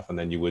and stuff, and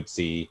then you would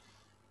see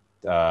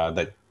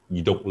that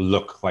you don't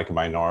look like a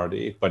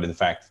minority, but in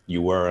fact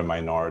you were a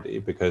minority,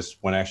 because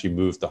when I actually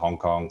moved to Hong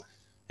Kong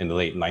in the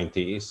late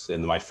 90s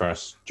in my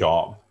first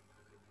job,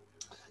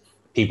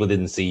 people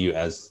didn't see you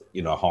as,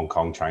 you know, a Hong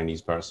Kong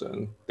Chinese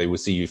person. They would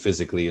see you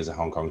physically as a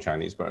Hong Kong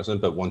Chinese person,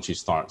 but once you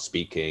start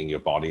speaking, your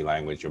body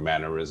language, your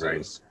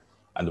mannerisms,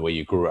 right, and the way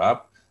you grew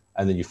up,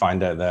 and then you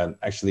find out that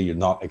actually you're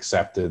not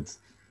accepted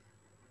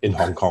in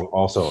Hong Kong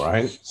also,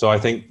 right? So I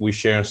think we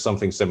share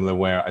something similar,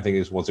 where I think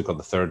it's what's it called,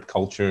 the third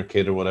culture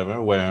kid or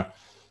whatever, where,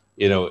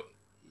 you know,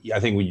 I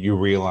think you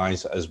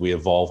realize as we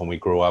evolve and we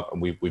grow up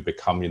and we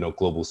become, you know,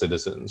 global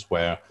citizens,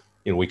 where,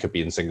 you know, we could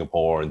be in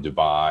Singapore and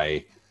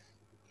Dubai,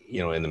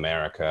 you know, in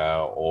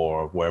America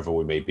or wherever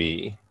we may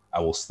be,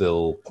 I will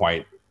still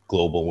quite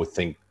global, would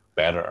think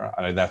better.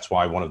 And that's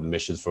why one of the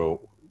missions for,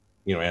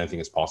 you know, Anything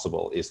is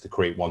Possible is to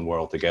create one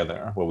world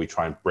together, where we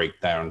try and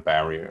break down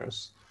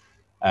barriers.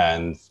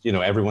 And, you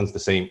know, everyone's the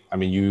same. I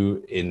mean,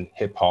 you in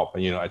hip hop,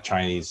 and, you know, a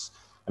Chinese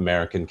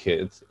American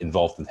kid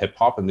involved in hip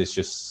hop. And it's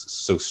just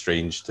so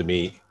strange to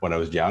me when I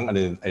was young. And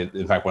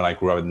in fact, when I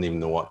grew up, I didn't even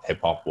know what hip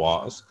hop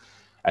was.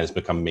 And it's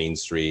become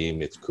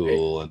mainstream, it's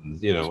cool,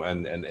 and, you know,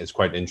 and it's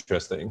quite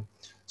interesting.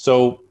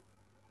 So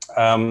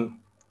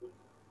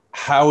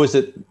how is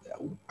it,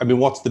 I mean,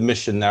 what's the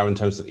mission now in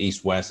terms of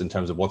East-West, in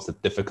terms of what's the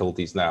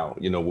difficulties now?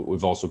 You know,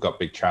 we've also got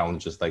big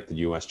challenges like the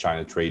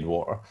US-China trade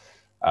war.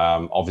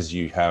 Obviously,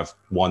 you have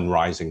one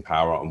rising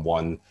power and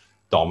one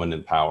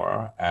dominant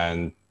power,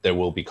 and there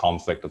will be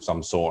conflict of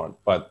some sort.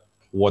 But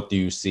what do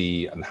you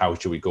see, and how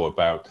should we go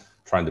about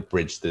trying to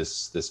bridge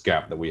this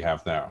gap that we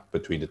have now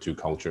between the two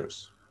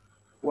cultures?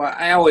 Well,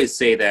 I always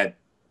say that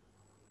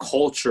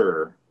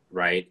culture,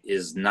 right,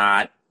 is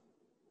not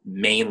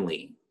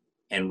mainly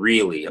and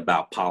really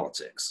about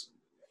politics,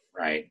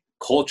 right?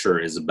 Culture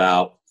is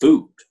about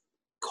food.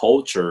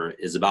 Culture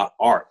is about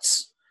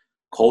arts.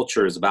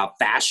 Culture is about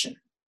fashion.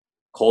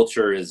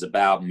 Culture is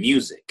about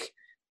music.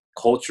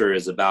 Culture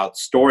is about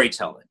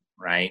storytelling,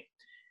 right?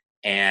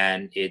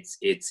 And it's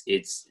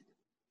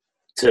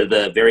to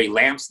the very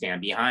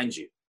lampstand behind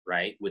you,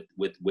 right? With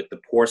the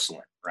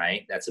porcelain,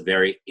 right? That's a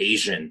very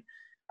Asian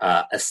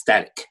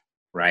aesthetic,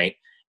 right?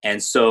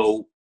 And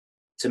so,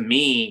 to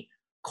me,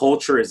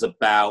 culture is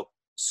about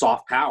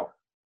soft power.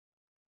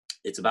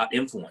 It's about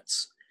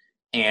influence,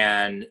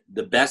 and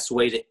the best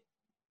way to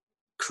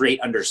create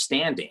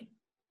understanding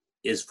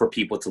is for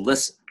people to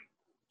listen.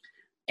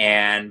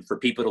 And for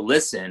people to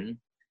listen,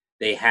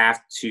 they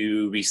have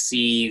to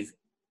receive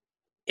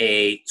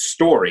a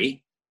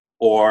story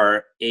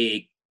or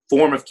a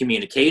form of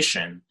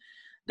communication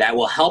that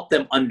will help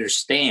them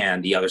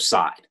understand the other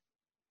side.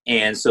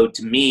 And so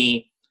to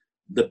me,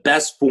 the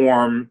best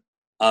form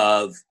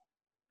of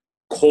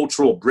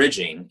cultural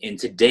bridging in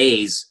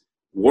today's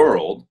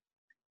world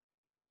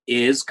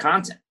is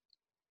content,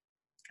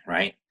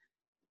 right?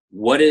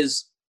 What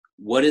is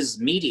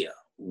media?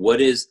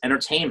 What is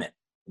entertainment?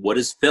 What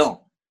is film?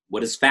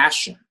 What is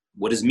fashion?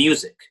 What is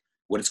music?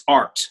 What is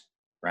art,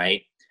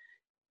 right?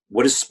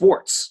 What is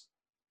sports?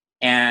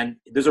 And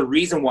there's a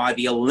reason why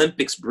the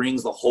Olympics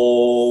brings the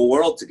whole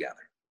world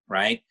together,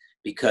 right?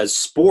 Because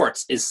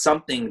sports is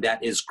something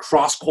that is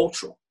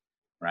cross-cultural,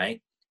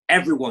 right?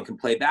 Everyone can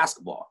play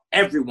basketball.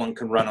 Everyone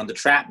can run on the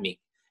track meet.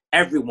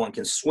 Everyone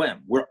can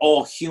swim. We're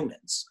all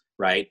humans,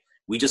 right?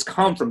 We just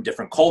come from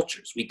different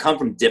cultures. We come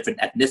from different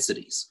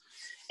ethnicities.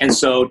 And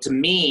so to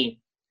me,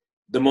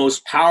 the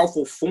most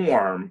powerful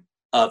form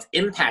of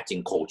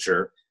impacting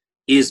culture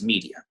is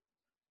media.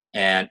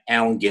 And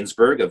Allen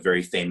Ginsberg, a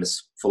very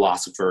famous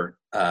philosopher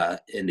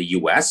in the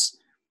US,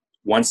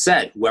 once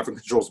said, whoever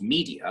controls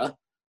media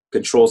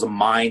controls the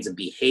minds and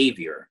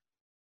behavior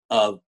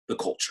of the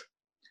culture.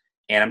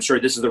 And I'm sure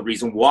this is the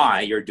reason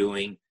why you're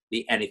doing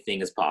the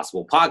Anything is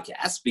Possible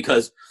podcast,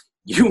 because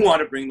you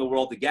want to bring the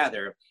world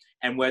together.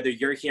 And whether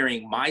you're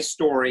hearing my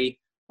story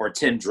or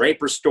Tim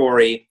Draper's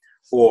story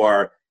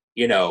or,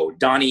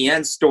 Donnie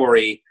Yen's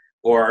story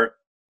or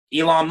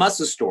Elon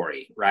Musk's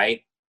story,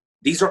 right?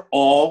 These are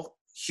all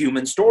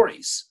human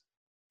stories.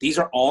 These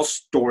are all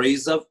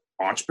stories of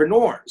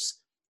entrepreneurs.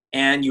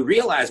 And you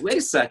realize, wait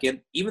a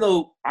second, even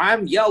though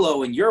I'm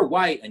yellow and you're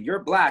white and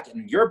you're black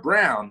and you're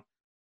brown,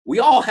 we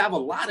all have a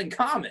lot in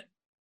common,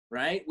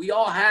 right? We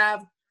all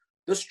have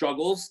the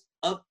struggles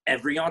of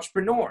every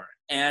entrepreneur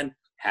and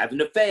having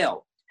to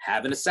fail,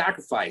 having to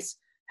sacrifice,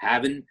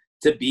 having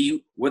to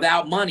be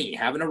without money,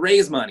 having to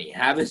raise money,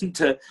 having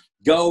to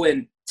go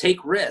and take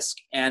risk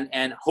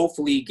and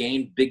hopefully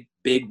gain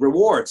big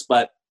rewards.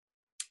 But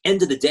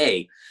end of the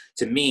day,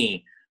 to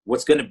me,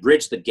 what's going to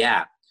bridge the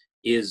gap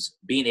is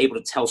being able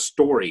to tell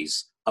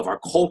stories of our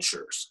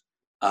cultures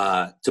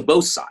to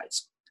both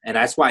sides. And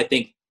that's why I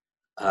think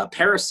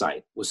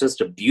Parasite was just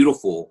a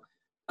beautiful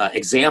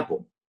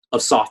example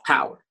of soft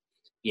power.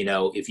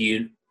 If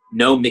you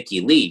know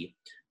Mickey Lee,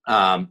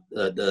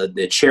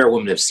 the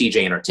chairwoman of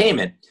CJ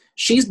Entertainment,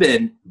 she's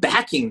been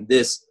backing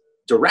this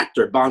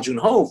director, Bong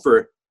Joon-ho,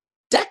 for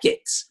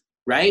decades,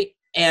 right?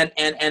 And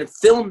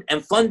film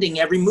and funding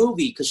every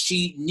movie because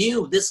she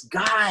knew this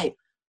guy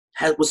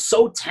was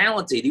so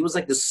talented. He was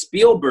like the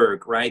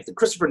Spielberg, right? The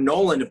Christopher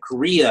Nolan of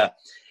Korea.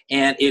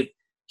 And if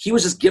he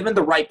was just given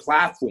the right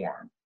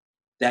platform,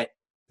 that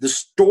the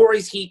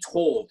stories he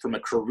told from a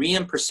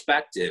Korean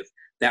perspective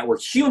that were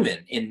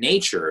human in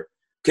nature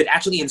could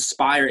actually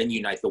inspire and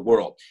unite the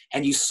world.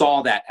 And you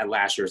saw that at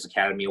last year's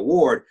Academy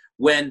Award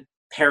when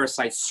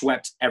Parasite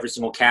swept every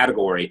single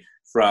category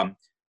from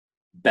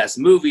best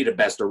movie to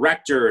best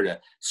director to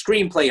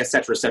screenplay, et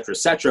cetera, et cetera, et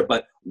cetera.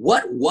 But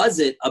what was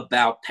it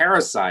about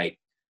Parasite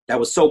that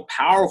was so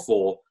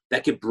powerful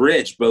that could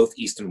bridge both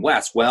East and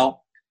West?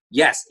 Well,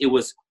 yes, it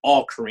was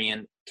all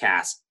Korean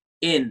cast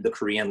in the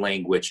Korean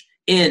language,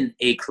 in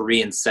a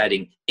Korean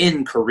setting,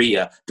 in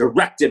Korea,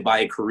 directed by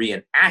a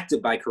Korean,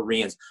 acted by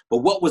Koreans. But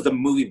what was the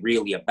movie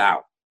really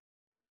about?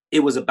 It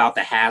was about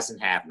the haves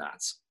and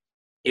have-nots.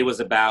 It was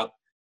about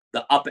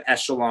the upper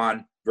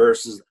echelon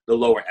versus the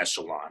lower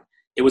echelon.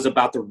 It was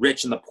about the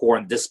rich and the poor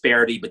and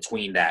disparity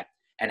between that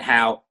and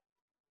how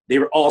they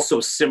were also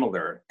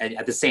similar and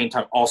at the same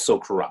time also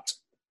corrupt.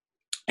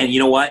 And you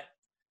know what?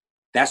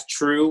 That's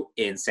true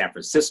in San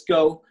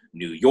Francisco,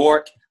 New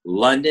York,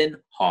 London,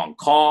 Hong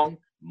Kong,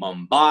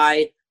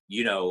 Mumbai,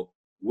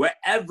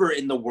 wherever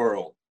in the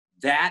world.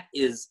 That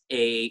is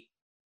a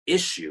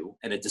issue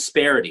and a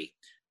disparity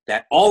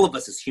that all of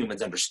us as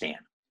humans understand,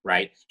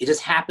 right? It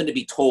just happened to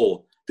be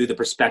told through the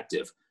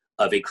perspective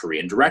of a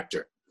Korean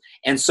director.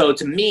 And so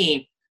to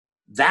me,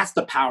 that's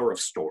the power of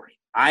story.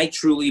 I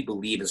truly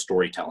believe in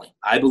storytelling.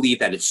 I believe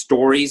that it's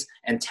stories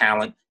and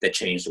talent that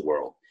change the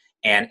world.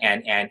 And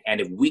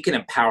if we can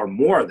empower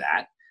more of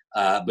that,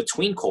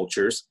 between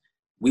cultures,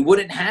 we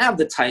wouldn't have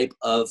the type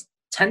of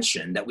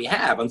tension that we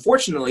have.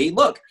 Unfortunately,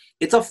 look,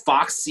 it's a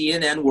Fox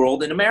CNN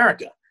world in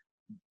America.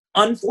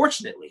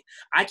 Unfortunately,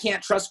 I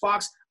can't trust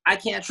Fox. I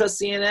can't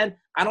trust CNN.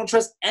 I don't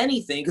trust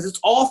anything because it's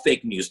all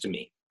fake news to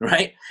me,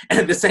 right? And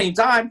at the same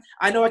time,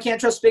 I know I can't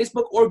trust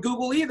Facebook or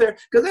Google either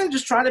because they're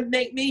just trying to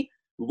make me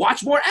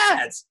watch more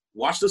ads,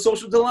 watch The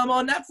Social Dilemma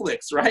on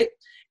Netflix, right?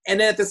 And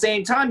then at the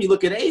same time, you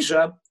look at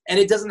Asia, and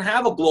it doesn't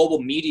have a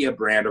global media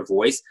brand or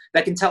voice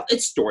that can tell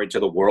its story to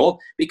the world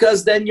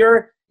because then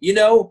you're,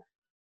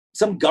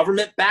 some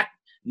government-backed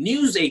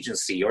news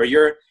agency, or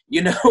you're,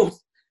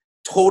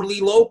 totally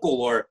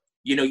local, or,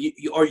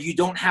 you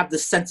don't have the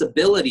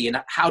sensibility in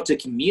how to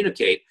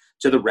communicate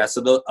to the rest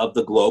of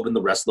the globe and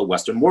the rest of the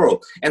Western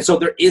world. And so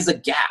there is a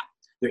gap.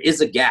 There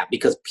is a gap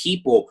because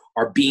people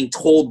are being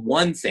told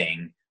one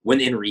thing when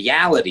in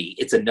reality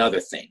it's another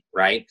thing,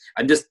 right?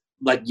 I'm just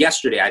like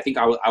yesterday. I think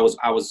I was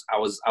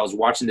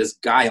watching this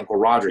guy, Uncle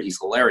Roger. He's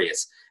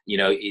hilarious.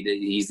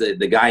 He's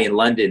the guy in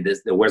London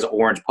that wears an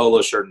orange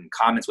polo shirt and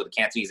comments with a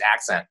Cantonese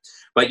accent.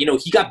 But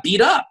he got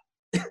beat up.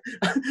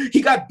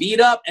 He got beat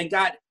up and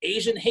got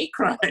Asian hate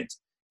crimes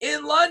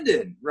in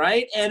London,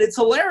 right? And it's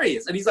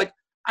hilarious. And he's like,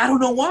 I don't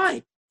know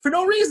why. For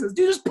no reason.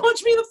 Dude just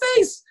punched me in the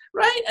face,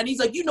 right? And he's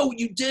like, you know what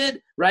you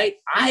did, right?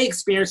 I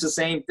experienced the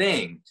same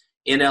thing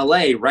in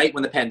LA right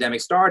when the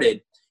pandemic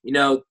started.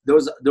 There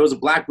was a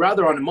black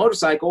brother on a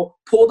motorcycle,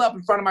 pulled up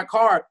in front of my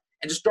car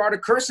and just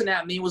started cursing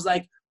at me and was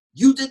like,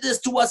 you did this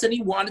to us, and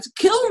he wanted to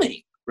kill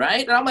me,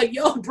 right? And I'm like,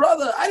 yo,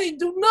 brother, I didn't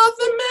do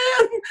nothing,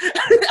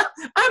 man.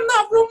 I'm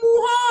not from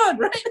Wuhan,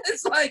 right?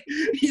 It's like,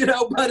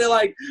 but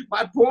like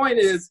my point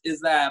is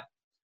that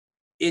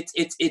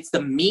it's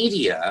the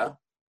media,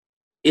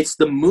 it's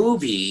the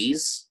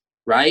movies,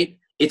 right?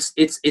 It's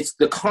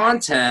the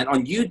content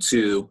on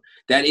YouTube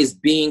that is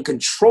being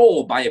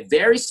controlled by a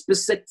very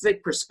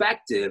specific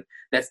perspective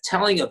that's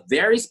telling a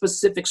very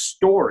specific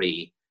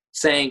story,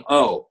 saying,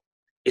 oh,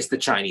 it's the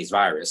Chinese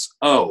virus.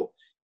 Oh,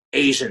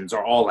 Asians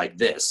are all like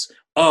this.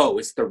 Oh,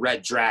 it's the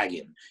Red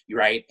Dragon,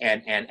 right?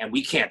 And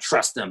we can't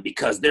trust them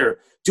because they're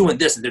doing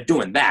this and they're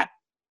doing that.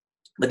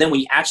 But then when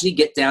you actually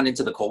get down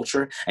into the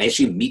culture and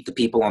actually meet the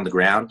people on the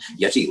ground,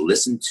 you actually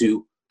listen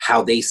to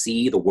how they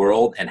see the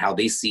world and how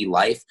they see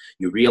life,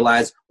 you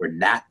realize we're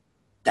not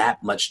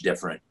that much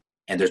different.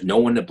 And there's no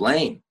one to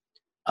blame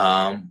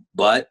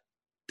but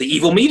the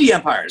evil media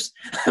empires.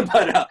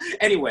 But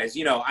anyways,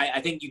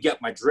 I think you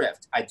get my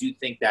drift. I do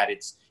think that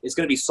it's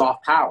going to be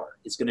soft power.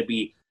 It's going to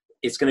be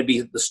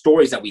the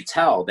stories that we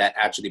tell that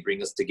actually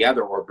bring us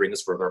together or bring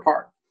us further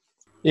apart.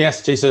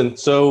 Yes, Jason.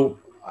 So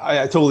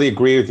I totally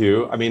agree with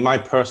you. I mean, my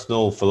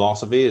personal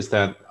philosophy is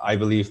that I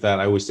believe that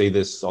I always say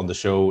this on the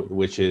show,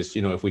 which is,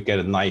 if we get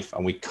a knife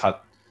and we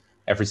cut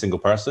every single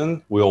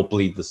person, we all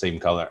bleed the same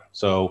color.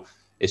 So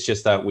it's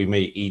just that we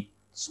may eat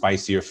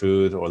spicier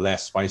food or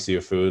less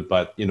spicier food,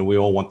 but we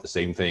all want the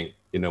same thing,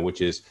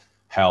 which is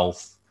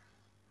health,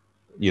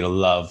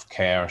 love,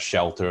 care,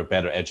 shelter,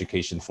 better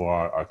education for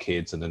our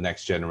kids and the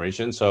next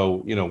generation.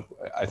 So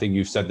I think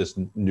you've said this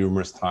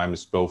numerous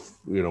times, both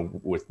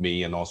with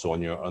me and also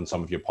on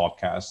some of your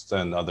podcasts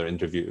and other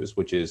interviews,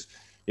 which is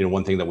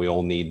one thing that we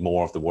all need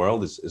more of the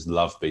world is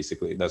love.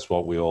 Basically, that's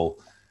what we all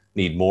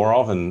need more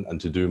of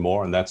and to do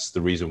more, and that's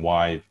the reason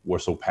why we're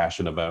so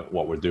passionate about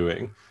what we're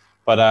doing.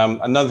 But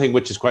another thing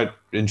which is quite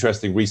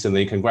interesting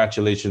recently,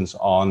 congratulations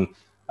on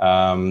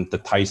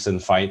the Tyson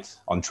fight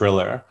on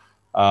Triller.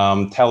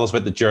 Tell us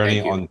about the journey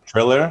on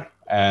Triller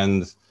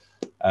and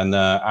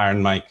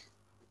Iron Mike.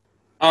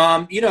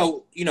 I've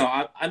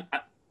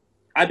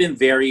been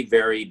very,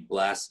 very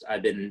blessed.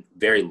 I've been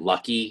very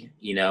lucky,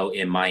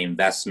 in my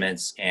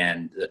investments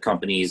and the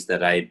companies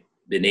that I've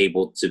been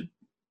able to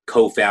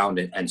co-found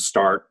and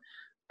start.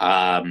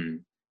 I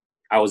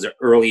was an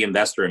early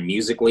investor in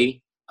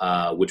Musical.ly,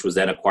 which was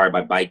then acquired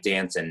by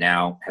ByteDance and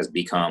now has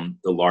become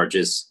the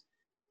largest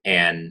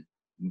and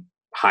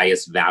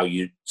highest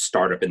valued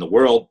startup in the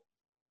world.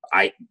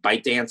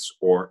 ByteDance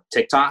or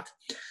TikTok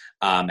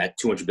at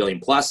 200 billion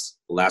plus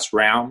the last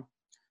round.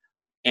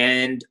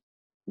 And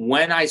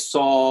when I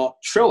saw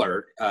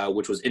Triller,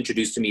 which was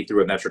introduced to me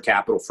through a venture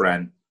capital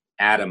friend,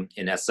 Adam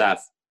in SF,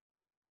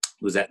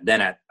 who was at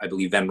I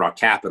believe Venrock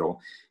Capital,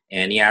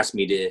 and he asked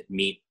me to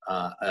meet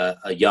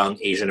a young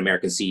Asian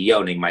American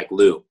CEO named Mike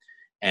Liu.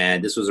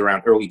 And this was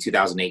around early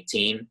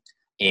 2018.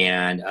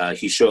 And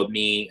he showed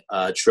me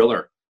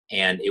Triller.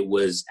 And it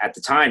was at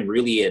the time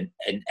really an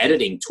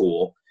editing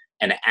tool,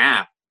 an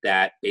app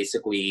that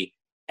basically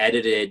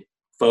edited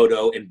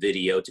photo and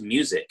video to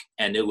music.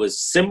 And it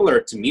was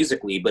similar to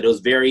Musical.ly, but it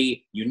was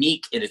very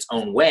unique in its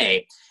own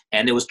way.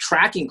 And it was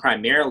tracking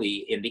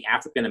primarily in the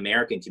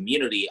African-American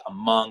community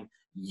among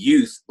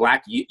youth,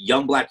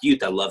 young black youth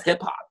that love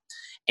hip hop.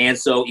 And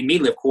so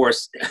immediately, of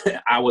course,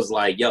 I was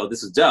like, yo,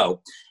 this is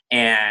dope.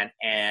 And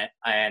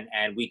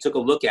we took a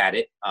look at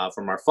it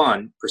from our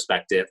fund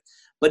perspective,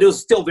 but it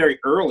was still very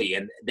early.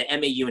 And the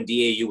MAU and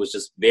DAU was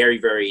just very,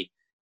 very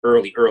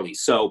early.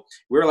 So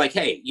we were like,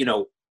 hey,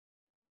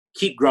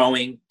 keep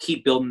growing,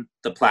 keep building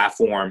the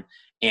platform.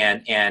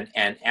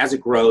 and as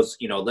it grows,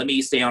 let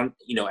me stay on,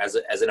 as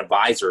an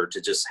advisor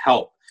to just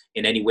help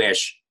in any way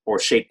or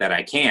shape that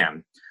I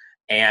can.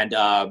 And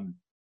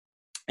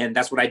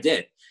that's what I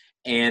did.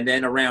 And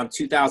then around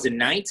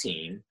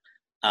 2019,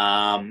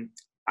 I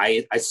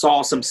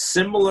saw some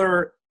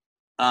similar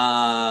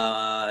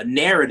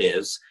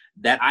narratives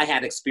that I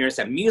had experienced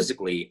at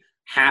Musical.ly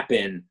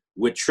happen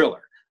with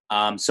Triller.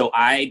 So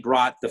I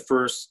brought the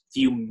first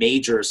few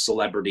major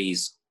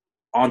celebrities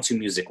onto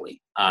Musical.ly.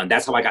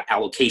 That's how I got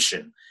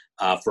allocation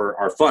for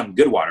our fund,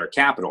 Goodwater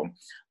Capital,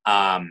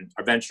 our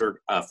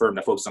venture firm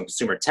that focuses on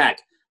consumer tech,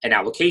 and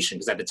allocation.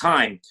 Because at the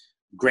time,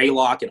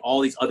 Greylock and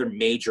all these other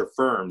major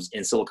firms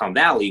in Silicon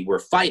Valley were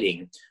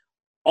fighting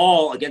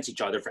all against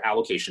each other for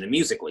allocation in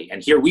Musical.ly.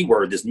 And here we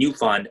were, this new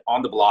fund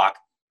on the block,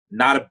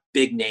 not a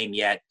big name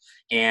yet.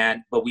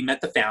 But we met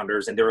the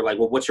founders and they were like,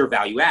 well, what's your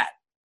value add?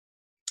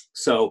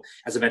 So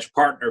as a venture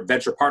partner,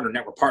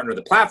 network partner of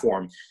the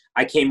platform,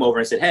 I came over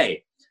and said,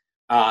 hey,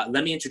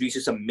 let me introduce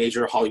you to some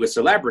major Hollywood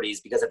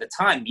celebrities, because at the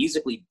time,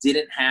 Musical.ly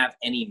didn't have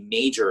any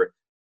major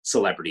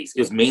celebrities.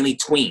 It was mainly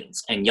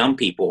tweens and young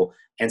people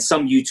and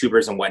some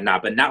YouTubers and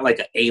whatnot, but not like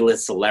an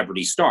A-list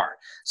celebrity star.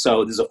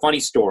 So there's a funny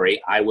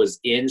story. I was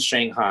in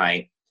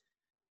Shanghai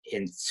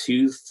in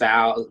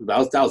 2000,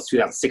 that was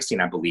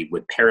 2016, I believe,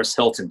 with Paris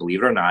Hilton,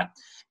 believe it or not.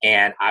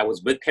 And I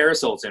was with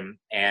Paris Hilton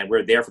and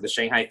we're there for the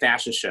Shanghai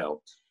Fashion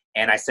Show.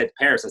 And I said,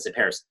 Paris,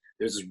 there's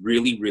this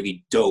really,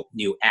 really dope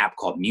new app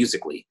called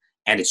Musical.ly,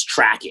 and it's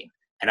tracking.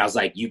 And I was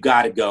like, you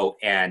got to go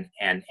and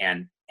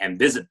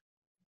visit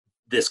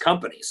this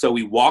company. So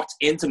we walked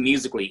into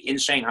Musical.ly in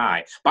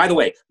Shanghai. By the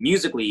way,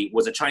 Musical.ly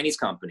was a Chinese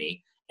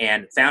company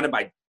and founded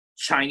by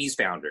Chinese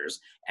founders.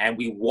 And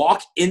we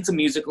walk into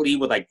Musical.ly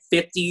with like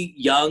 50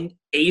 young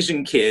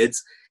Asian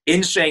kids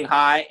in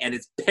Shanghai, and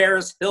it's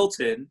Paris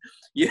Hilton,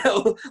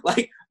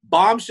 like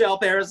bombshell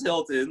Paris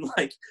Hilton,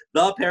 like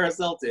the Paris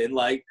Hilton,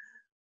 like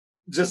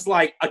just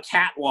like a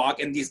catwalk.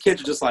 And these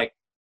kids are just like,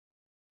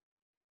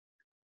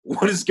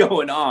 what is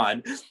going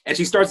on? And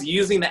she starts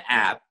using the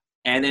app.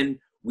 And then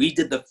we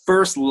did the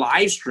first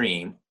live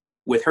stream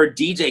with her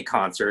DJ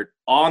concert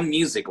on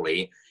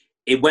Musical.ly.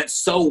 It went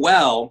so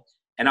well.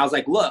 And I was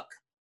like, look,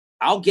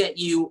 I'll get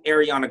you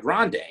Ariana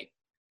Grande,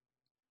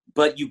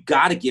 but you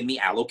got to give me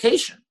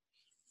allocation.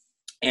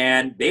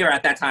 And they are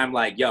at that time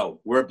like, yo,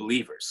 we're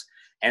believers.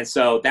 And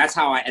so that's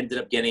how I ended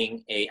up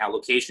getting a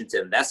allocation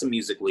to invest in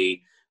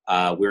Musical.ly.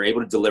 We were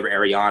able to deliver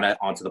Ariana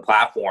onto the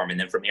platform. And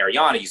then from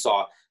Ariana, you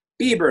saw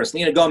Bieber,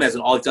 Selena Gomez,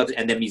 and all these other,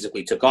 and then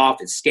Musical.ly took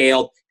off, it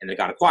scaled, and it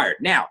got acquired.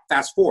 Now,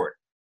 fast forward,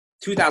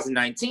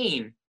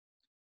 2019,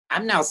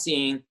 I'm now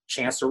seeing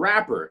Chance the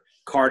Rapper,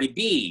 Cardi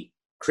B,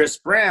 Chris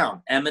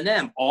Brown,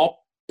 Eminem,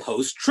 all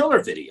post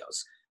Triller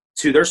videos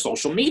to their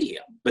social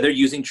media, but they're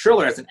using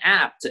Triller as an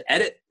app to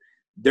edit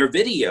their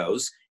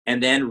videos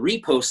and then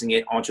reposting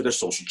it onto their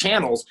social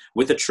channels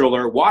with a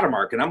Triller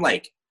watermark. And I'm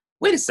like,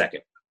 wait a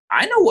second.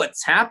 I know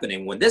what's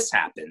happening when this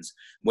happens.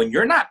 When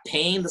you're not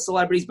paying the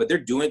celebrities, but they're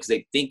doing it because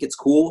they think it's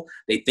cool,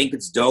 they think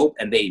it's dope,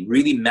 and they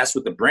really mess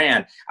with the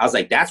brand. I was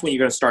like, that's when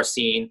you're going to start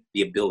seeing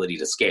the ability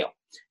to scale.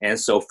 And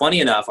so funny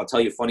enough, I'll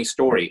tell you a funny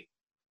story.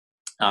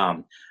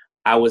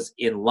 I was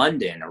in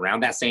London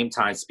around that same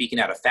time speaking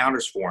at a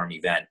Founders Forum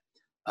event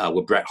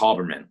with Brett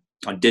Halberman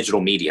on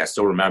digital media. I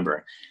still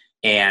remember.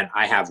 And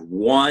I have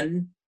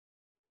one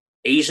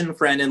Asian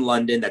friend in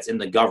London that's in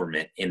the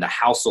government in the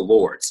House of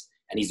Lords.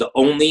 And he's the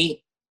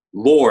only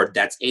Lord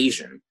that's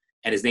Asian.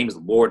 And his name is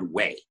Lord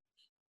Wei,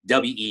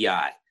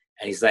 W-E-I.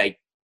 And he's like,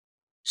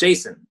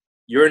 Jason,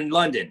 you're in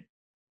London.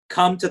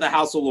 Come to the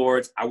House of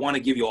Lords. I want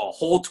to give you a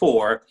whole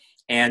tour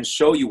and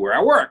show you where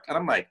I work. And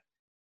I'm like,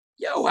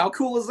 yo, how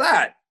cool is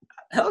that?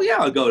 Hell yeah,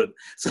 I'll go to.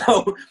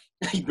 So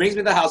he brings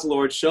me to the House of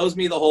Lords, shows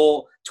me the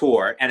whole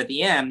tour. And at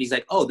the end, he's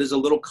like, oh, there's a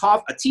little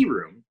a tea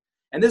room.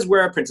 And this is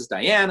where Princess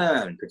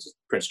Diana and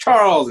Prince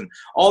Charles and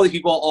all these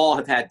people all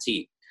have had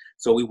tea.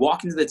 So we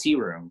walk into the tea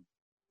room,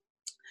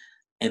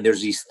 and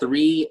there's these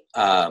three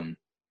Brits,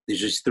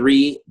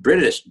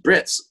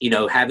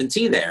 having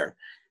tea there.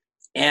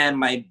 And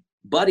my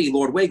buddy,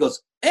 Lord Wei,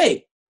 goes,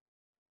 hey,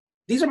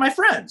 these are my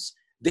friends.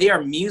 They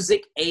are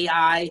music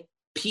AI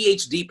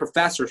PhD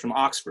professors from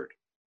Oxford.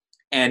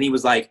 And he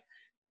was like,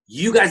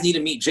 you guys need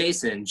to meet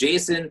Jason.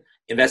 Jason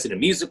invested in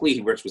Musical.ly.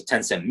 He works with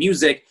Tencent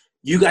Music.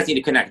 You guys need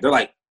to connect. They're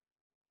like,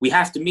 we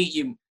have to meet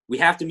you. We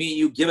have to meet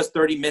you. Give us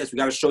 30 minutes. We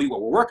got to show you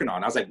what we're working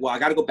on. I was like, well, I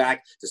got to go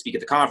back to speak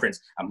at the conference.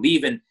 I'm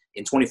leaving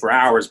in 24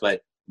 hours,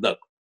 but look,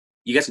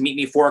 you guys can meet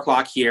me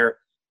 4:00 here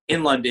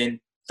in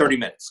London, 30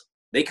 minutes.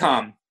 They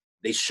come,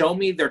 they show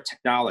me their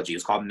technology.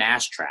 It's called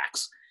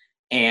Mass-Trax.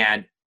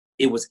 And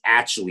it was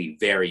actually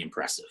very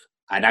impressive.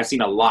 And I've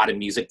seen a lot of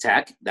music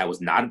tech that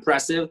was not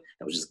impressive.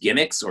 That was just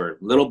gimmicks or a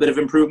little bit of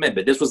improvement.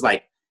 But this was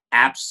like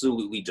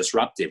absolutely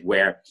disruptive,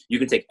 where you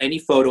can take any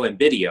photo and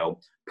video,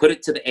 put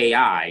it to the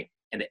AI,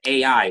 and the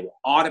AI will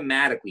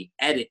automatically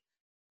edit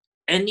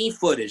any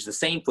footage, the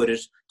same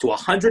footage, to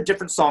 100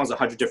 different songs,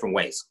 100 different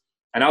ways.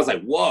 And I was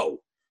like, whoa.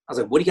 I was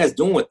like, what are you guys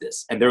doing with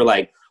this? And they're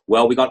like,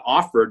 well, we got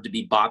offered to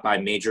be bought by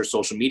a major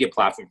social media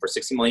platform for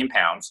 £60 million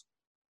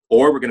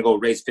or we're going to go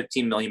raise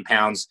 15 million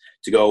pounds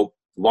to go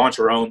launch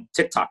our own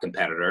TikTok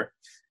competitor.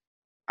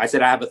 I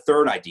said, I have a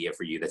third idea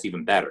for you that's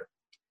even better.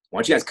 Why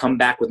don't you guys come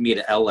back with me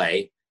to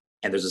LA?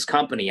 And there's this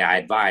company I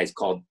advise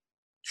called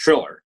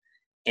Triller.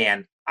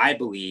 And I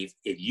believe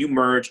if you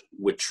merge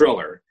with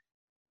Triller,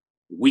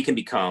 we can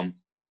become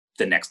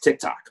the next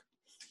TikTok.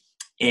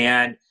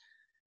 And,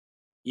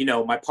 you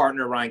know, my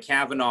partner, Ryan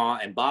Kavanaugh,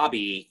 and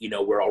Bobby, you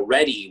know, were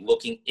already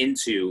looking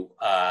into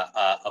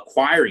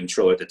acquiring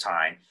Triller at the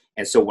time.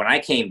 And so when I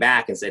came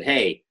back and said,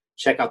 hey,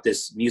 check out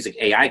this music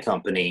AI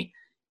company,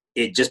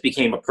 it just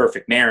became a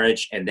perfect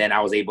marriage. And then I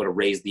was able to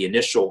raise the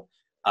initial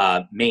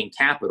main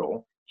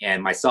capital,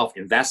 and myself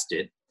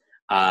invested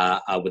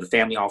with a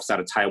family office out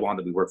of Taiwan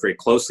that we work very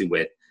closely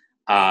with.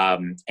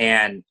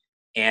 And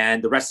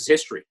the rest is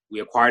history. We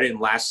acquired it in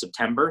last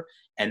September.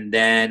 And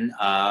then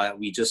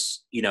we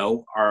just, you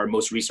know, our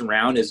most recent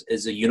round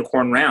is a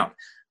unicorn round.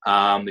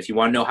 If you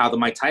want to know how the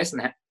Mike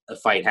Tyson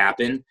fight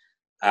happened,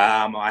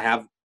 I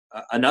have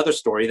another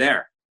story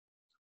there.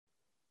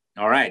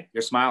 All right,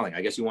 you're smiling.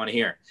 I guess you want to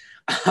hear.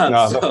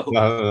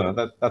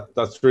 No,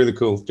 that's really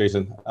cool,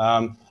 Jason.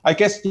 I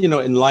guess, you know,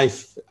 in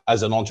life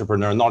as an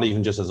entrepreneur, not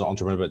even just as an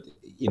entrepreneur, but,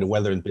 you know,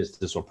 whether in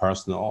business or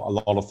personal, a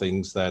lot of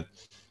things that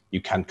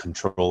you can't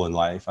control in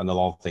life, and a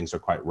lot of things are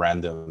quite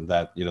random.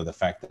 That, you know, the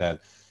fact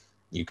that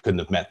you couldn't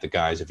have met the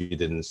guys if you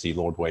didn't see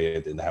Lord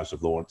Wade in the House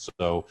of Lords.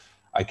 So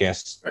I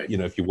guess, right, you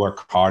know, if you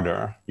work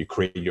harder, you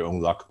create your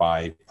own luck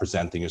by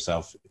presenting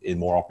yourself in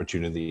more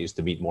opportunities,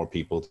 to meet more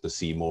people, to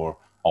see more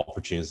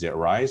opportunities that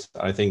arise.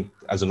 I think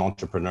as an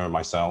entrepreneur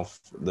myself,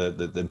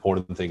 the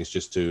important thing is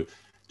just to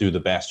do the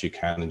best you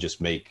can and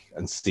just make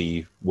and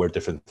see where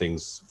different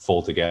things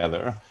fall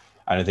together.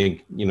 And I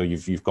think, you know,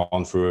 you've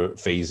gone through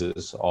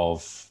phases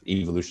of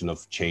evolution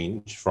of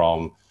change,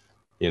 from,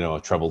 you know,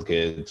 a troubled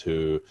kid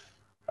to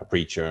a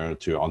preacher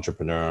to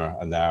entrepreneur,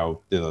 and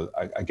now, you know,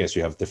 I guess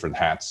you have different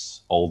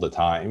hats all the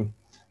time.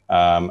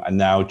 And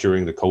now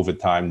during the COVID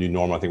time, new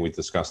normal, I think we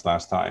discussed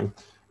last time,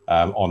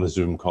 on a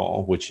Zoom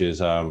call, which is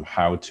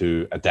how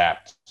to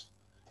adapt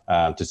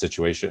to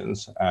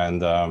situations.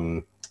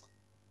 And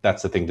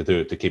that's the thing to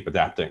do, to keep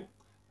adapting.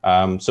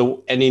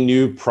 So any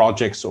new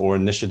projects or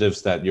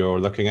initiatives that you're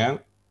looking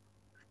at?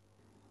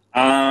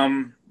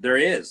 There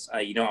is,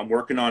 you know, I'm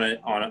working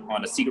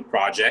on a secret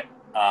project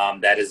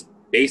that is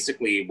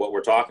basically what we're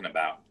talking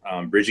about,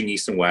 bridging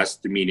East and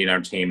West through media and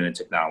entertainment and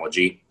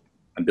technology.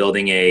 I'm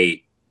building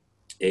a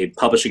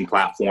publishing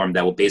platform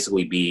that will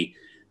basically be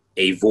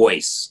a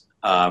voice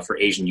for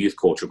Asian youth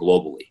culture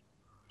globally,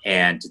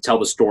 and to tell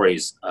the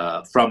stories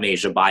from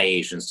Asia by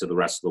Asians to the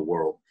rest of the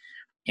world.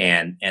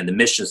 And the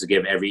mission is to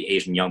give every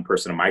Asian young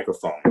person a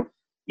microphone,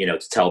 you know,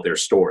 to tell their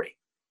story.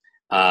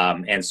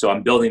 And so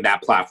I'm building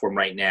that platform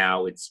right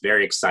now. It's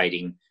very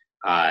exciting.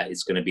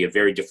 It's going to be a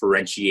very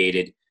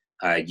differentiated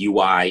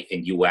UI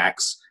and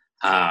UX,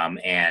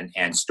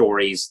 and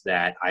stories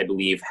that I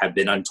believe have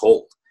been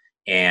untold.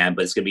 But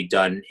it's going to be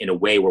done in a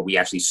way where we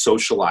actually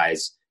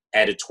socialize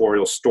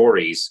editorial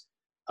stories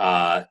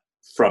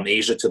from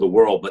Asia to the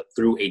world, but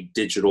through a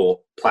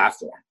digital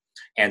platform.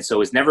 And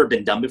so it's never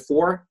been done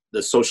before,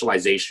 the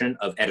socialization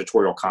of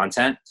editorial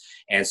content.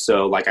 And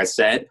so, like I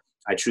said,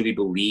 I truly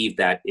believe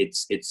that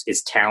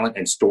it's talent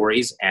and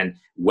stories. And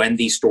when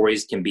these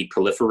stories can be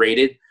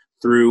proliferated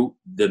through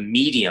the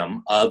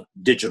medium of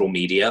digital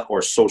media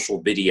or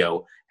social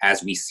video,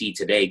 as we see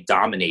today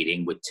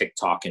dominating with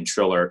TikTok and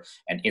Triller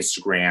and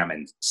Instagram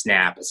and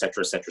Snap, et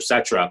cetera, et cetera, et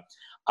cetera,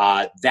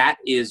 that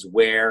is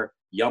where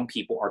young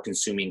people are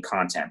consuming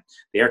content.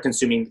 They are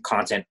consuming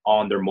content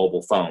on their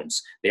mobile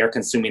phones. They are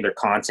consuming their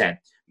content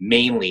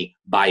mainly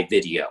by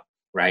video,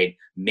 right?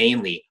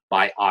 Mainly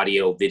by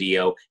audio,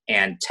 video,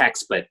 and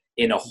text, but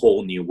in a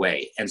whole new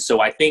way. And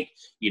so I think,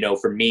 you know,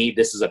 for me,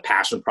 this is a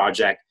passion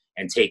project,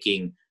 and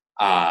taking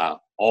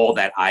all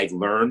that I've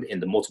learned in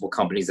the multiple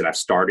companies that I've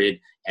started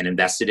and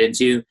invested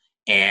into,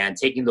 and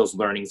taking those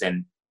learnings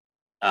and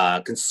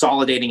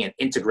consolidating and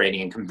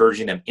integrating and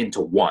converging them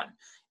into one.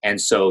 And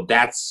so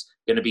that's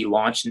going to be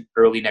launched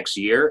early next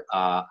year.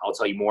 I'll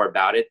tell you more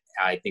about it.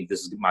 I think this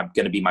is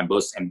going to be my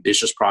most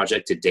ambitious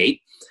project to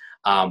date.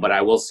 But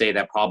I will say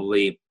that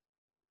probably,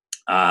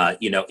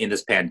 you know, in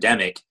this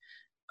pandemic,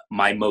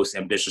 my most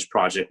ambitious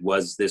project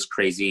was this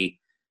crazy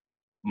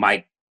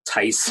Mike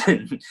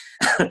Tyson,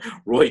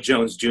 Roy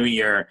Jones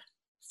Jr.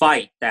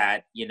 fight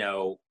that, you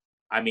know,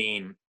 I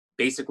mean,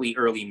 basically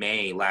early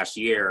May last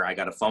year, I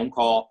got a phone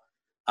call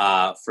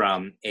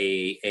from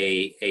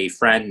a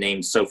friend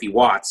named Sophie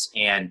Watts,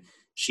 and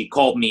she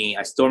called me.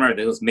 I still remember,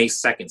 it was May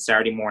 2nd,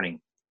 Saturday morning.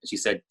 And she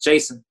said,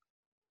 Jason,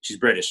 she's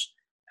British.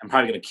 I'm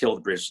probably going to kill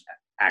the British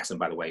accent,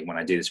 by the way, when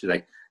I do this. She's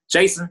like,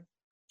 Jason,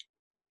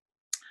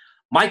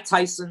 Mike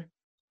Tyson,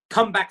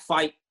 comeback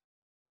fight.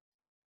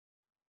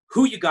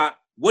 Who you got?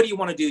 What do you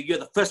want to do? You're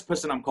the first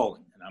person I'm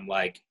calling. And I'm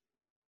like,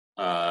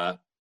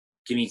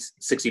 give me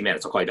 60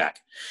 minutes. I'll call you back.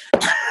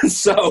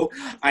 So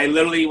I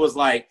literally was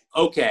like,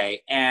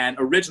 okay. And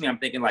originally I'm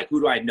thinking, like,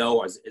 who do I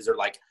know? Is there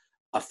like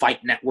a fight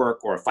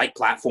network or a fight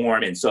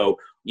platform. And so,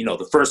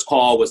 the first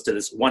call was to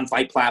this one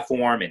fight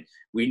platform, and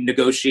we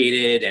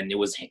negotiated, and it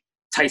was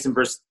Tyson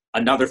versus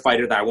another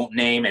fighter that I won't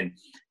name. And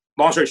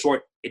long story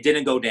short, it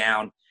didn't go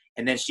down.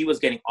 And then she was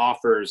getting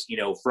offers,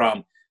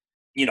 from,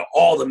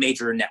 all the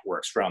major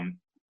networks, from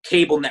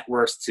cable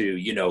networks to,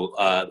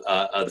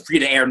 the free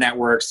to air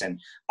networks, and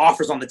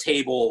offers on the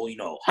table,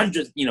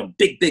 hundreds,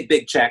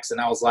 big checks. And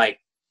I was like,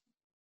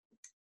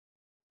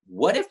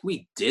 what if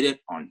we did it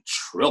on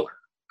Triller?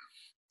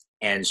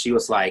 And she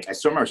was like, I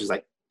still remember, she's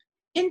like,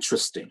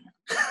 interesting.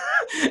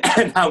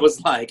 And I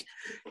was like,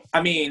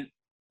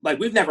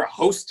 we've never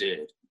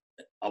hosted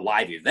a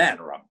live event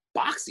or a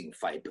boxing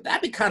fight, but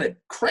that'd be kind of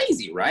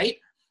crazy, right?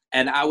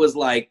 And I was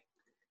like,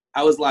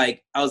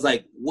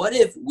 what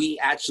if we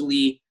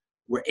actually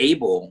were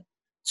able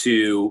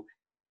to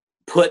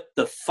put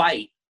the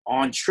fight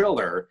on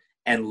Triller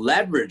and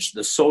leverage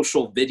the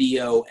social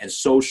video and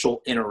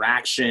social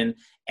interaction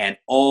and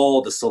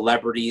all the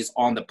celebrities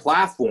on the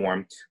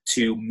platform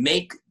to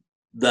make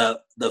the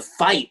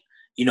fight,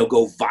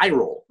 go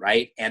viral,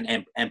 right?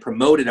 And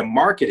promote it and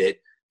market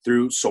it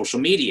through social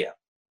media.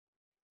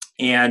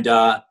 And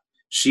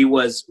she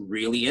was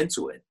really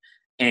into it.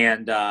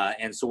 And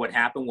so what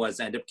happened was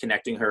I ended up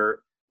connecting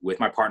her with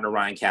my partner,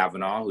 Ryan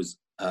Kavanaugh, who's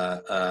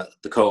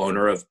the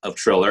co-owner of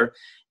Triller.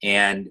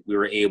 And we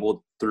were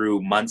able,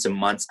 through months and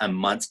months and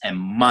months and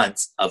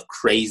months of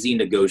crazy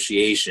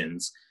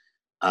negotiations,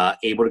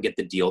 able to get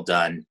the deal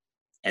done.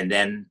 And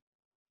then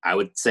I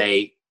would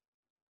say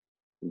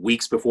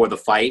weeks before the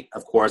fight,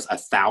 of course,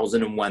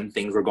 1,001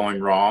 things were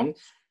going wrong.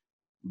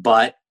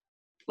 But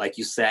like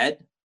you said,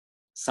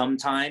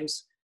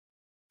 sometimes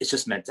it's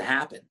just meant to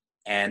happen.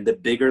 And the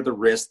bigger the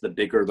risk, the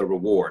bigger the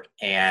reward.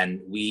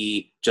 And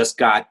we just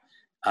got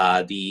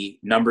the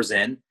numbers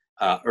in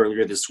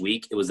earlier this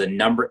week. It was the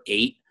number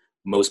 8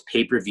 most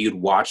pay-per-viewed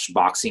watched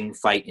boxing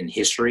fight in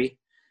history.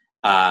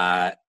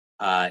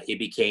 It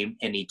became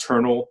an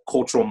eternal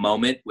cultural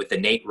moment with the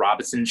Nate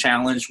Robinson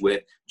challenge,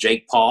 with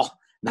Jake Paul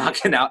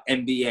knocking out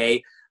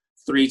NBA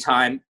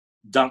 3-time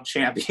dunk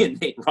champion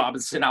Nate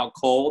Robinson out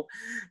cold,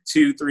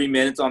 2-3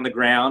 minutes on the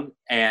ground.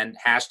 And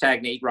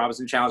hashtag Nate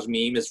Robinson challenge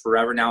meme is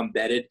forever now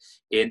embedded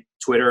in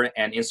Twitter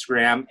and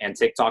Instagram and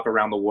TikTok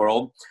around the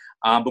world.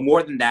 But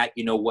more than that,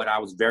 what I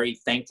was very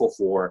thankful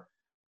for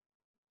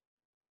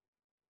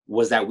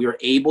was that we were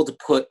able to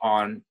put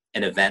on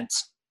an event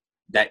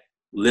that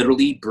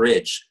literally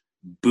bridged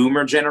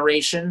boomer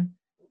generation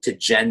to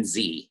Gen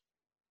Z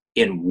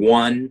in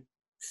one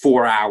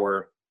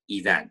 4-hour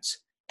event.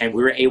 And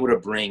we were able to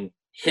bring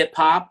hip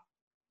hop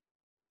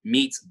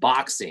meets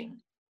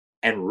boxing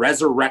and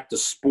resurrect the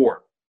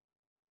sport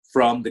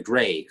from the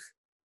grave.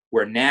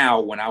 Where now,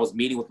 when I was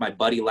meeting with my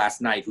buddy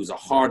last night, who's a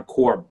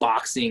hardcore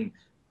boxing,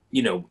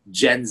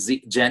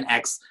 Gen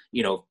X,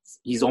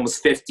 he's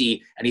almost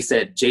 50. And he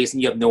said, Jason,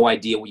 you have no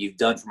idea what you've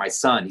done for my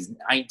son. He's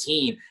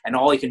 19. And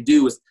all he can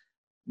do is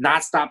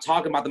not stop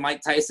talking about the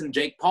Mike Tyson,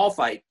 Jake Paul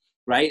fight.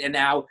 Right. And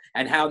how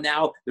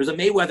now there's a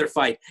Mayweather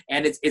fight,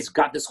 and it's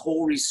got this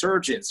whole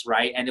resurgence.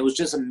 Right. And it was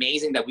just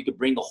amazing that we could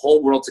bring the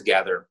whole world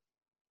together,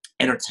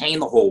 entertain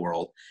the whole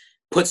world,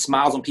 put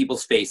smiles on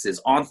people's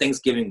faces on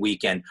Thanksgiving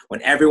weekend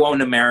when everyone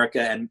in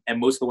America and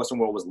most of the Western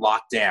world was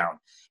locked down,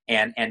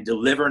 and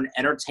deliver an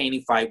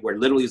entertaining fight where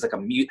literally it's like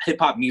a hip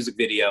hop music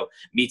video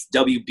meets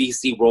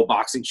WBC World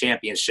Boxing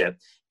Championship,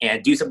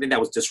 and do something that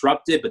was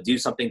disruptive, but do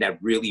something that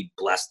really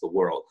blessed the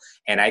world.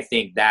 And I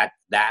think that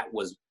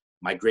was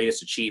my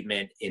greatest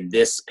achievement in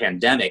this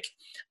pandemic,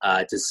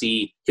 to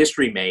see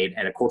history made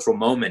and a cultural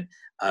moment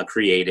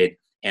created,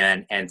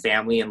 and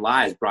family and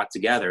lives brought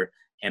together,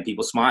 and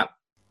people smile.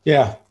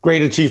 Yeah,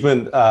 great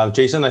achievement,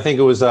 Jason. I think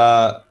it was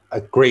a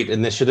great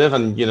initiative,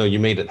 and you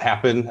made it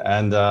happen.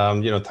 And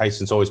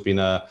Tyson's always been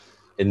a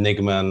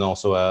enigma and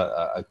also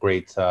a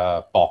great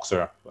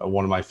boxer,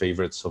 one of my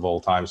favorites of all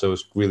time. So it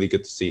was really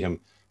good to see him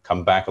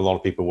come back. A lot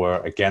of people were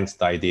against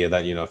the idea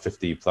that, a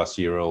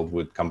 50-plus-year-old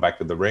would come back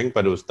to the ring,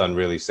 but it was done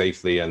really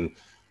safely and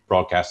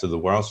broadcast to the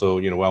world. So,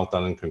 well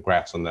done and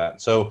congrats on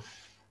that. So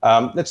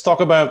let's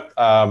talk about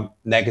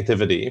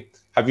negativity.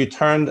 Have you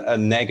turned a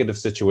negative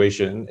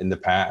situation in the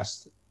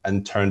past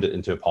and turned it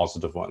into a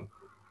positive one?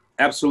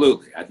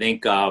 Absolutely. I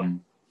think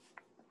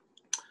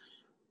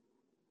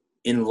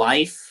in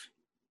life,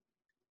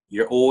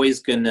 you're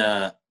always going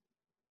to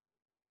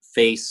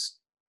face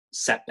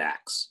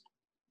setbacks.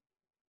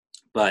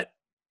 But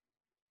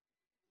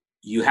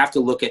you have to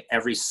look at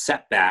every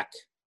setback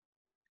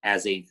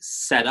as a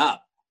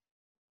setup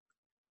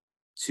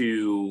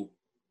to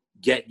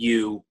get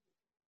you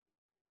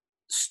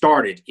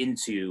started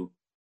into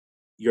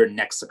your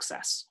next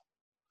success.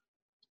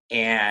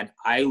 And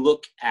I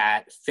look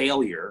at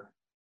failure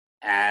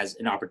as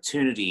an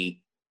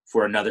opportunity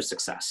for another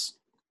success,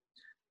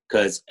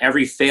 because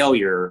every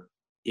failure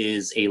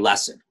is a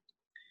lesson.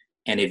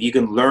 And if you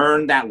can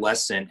learn that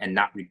lesson and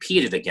not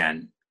repeat it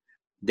again,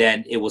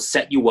 then it will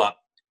set you up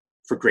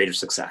for greater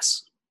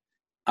success.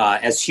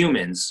 As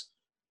humans,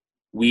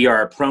 we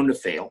are prone to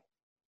fail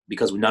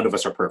because none of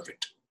us are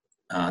perfect.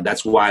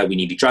 That's why we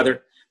need each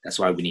other. That's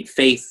why we need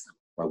faith.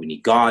 why we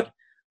need God.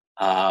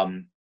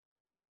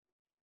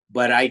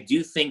 But I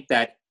do think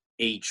that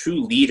a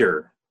true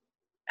leader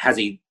has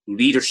a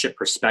leadership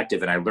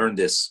perspective, and I learned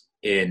this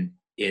in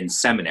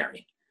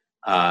seminary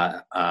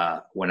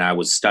when I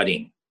was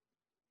studying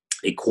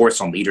a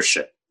course on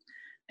leadership.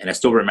 And I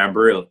still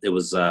remember it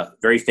was a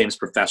very famous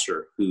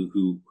professor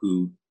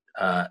who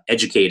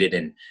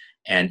educated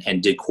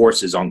and did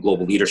courses on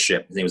global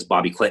leadership. His name was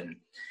Bobby Clinton,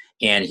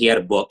 and he had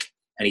a book,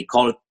 and he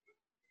called it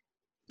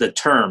the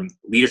term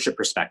leadership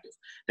perspective.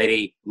 That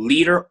a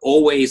leader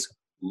always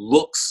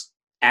looks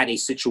at a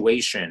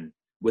situation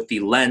with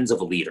the lens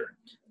of a leader.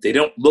 They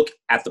don't look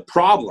at the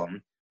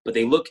problem, but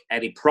they look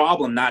at a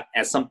problem not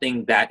as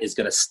something that is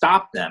going to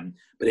stop them,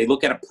 but they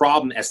look at a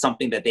problem as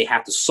something that they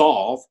have to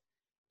solve.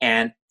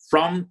 And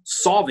from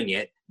solving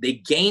it, they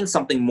gain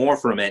something more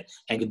from it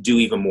and can do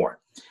even more.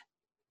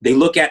 They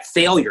look at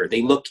failure.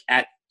 They look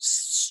at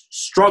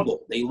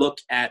struggle. They look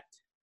at,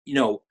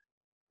 the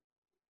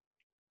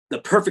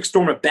perfect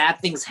storm of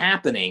bad things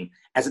happening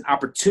as an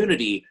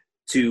opportunity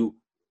to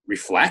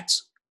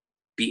reflect,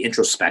 be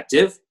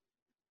introspective,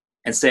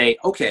 and say,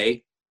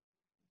 okay,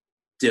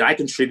 did I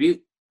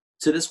contribute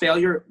to this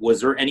failure? Was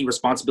there any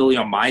responsibility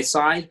on my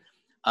side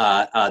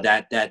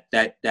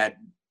that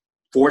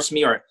forced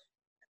me or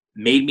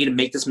made me to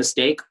make this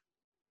mistake?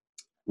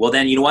 Well,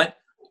 then, you know what?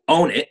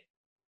 Own it,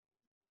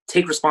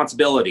 take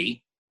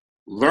responsibility,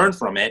 learn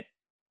from it,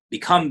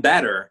 become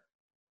better,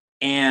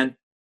 and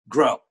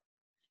grow.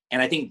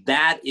 And I think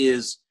that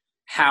is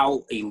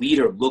how a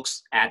leader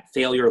looks at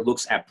failure,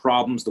 looks at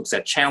problems, looks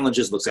at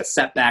challenges, looks at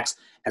setbacks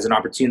as an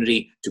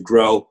opportunity to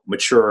grow,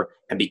 mature,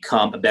 and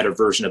become a better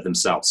version of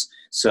themselves.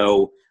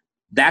 So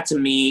that, to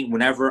me,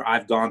 whenever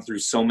I've gone through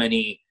so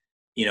many,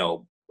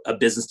 a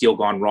business deal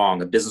gone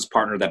wrong, a business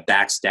partner that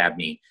backstabbed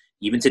me,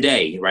 even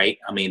today, right?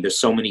 I mean, there's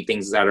so many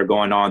things that are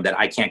going on that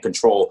I can't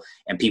control,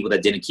 and people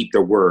that didn't keep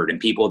their word, and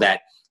people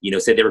that,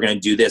 said they were going to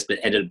do this, but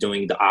ended up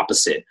doing the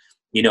opposite.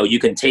 You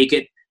can take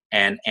it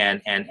and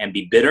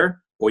be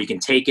bitter, or you can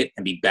take it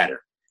and be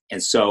better.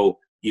 And so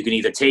you can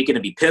either take it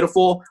and be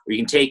pitiful, or you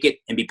can take it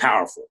and be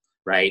powerful,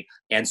 right?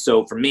 And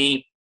so for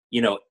me,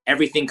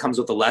 everything comes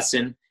with a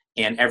lesson,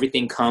 and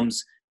everything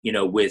comes,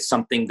 with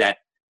something that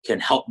can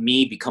help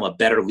me become a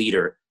better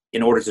leader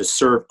in order to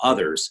serve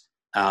others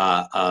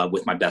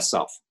with my best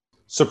self.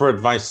 Super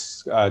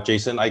advice,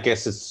 Jason. I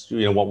guess it's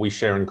what we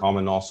share in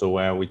common also,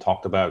 where we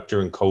talked about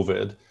during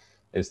COVID,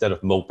 instead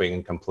of moping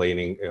and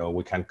complaining,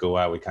 we can't go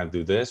out, we can't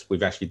do this.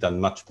 We've actually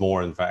done much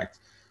more, in fact,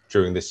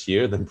 during this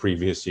year than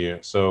previous year.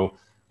 So,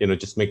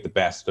 just make the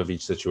best of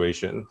each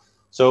situation.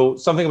 So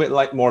something a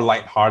bit more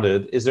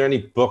lighthearted. Is there any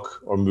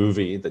book or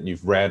movie that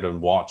you've read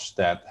and watched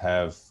that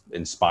have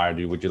inspired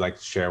you? Would you like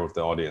to share with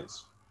the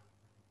audience?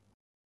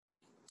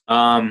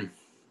 I've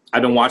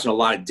been watching a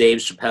lot of Dave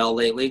Chappelle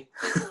lately.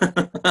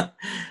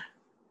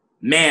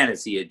 Man,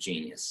 is he a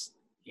genius.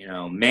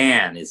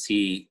 Man, is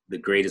he the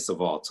greatest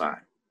of all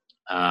time.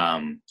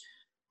 I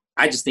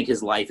just think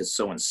his life is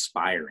so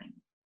inspiring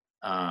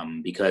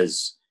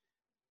because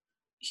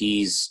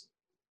he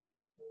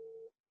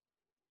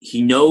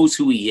knows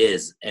who he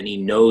is, and he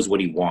knows what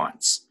he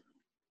wants.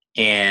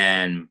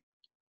 And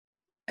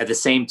at the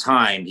same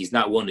time, he's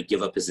not willing to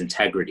give up his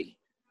integrity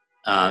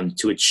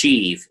to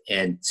achieve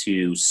and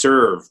to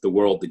serve the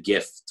world the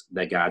gift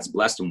that God's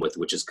blessed him with,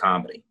 which is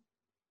comedy.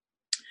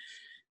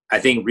 I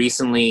think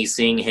recently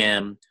seeing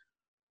him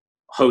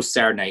host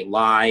Saturday Night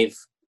Live,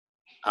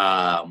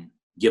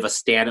 give a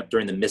stand-up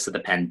during the midst of the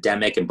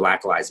pandemic and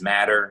Black Lives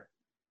Matter.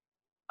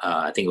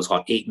 I think it was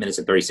called 8 minutes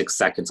and 36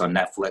 seconds on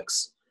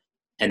Netflix.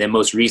 And then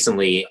most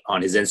recently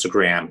on his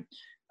Instagram,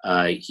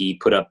 he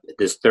put up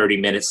this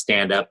 30-minute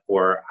stand-up,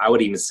 or I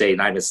would even say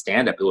not even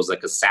stand-up. It was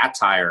like a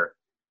satire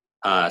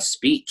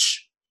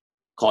speech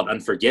called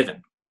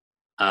Unforgiven,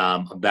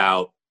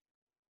 about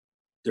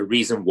the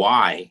reason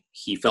why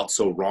he felt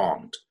so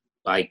wronged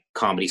by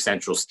Comedy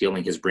Central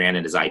stealing his brand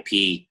and his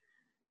IP,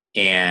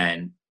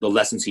 and the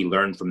lessons he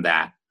learned from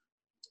that,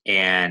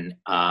 and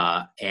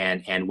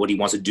what he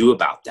wants to do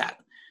about that.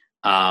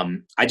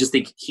 I just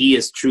think he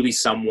is truly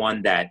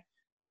someone that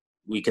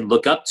we can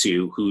look up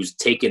to, who's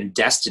taken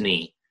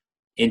destiny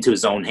into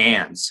his own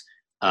hands,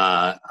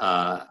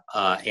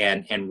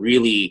 and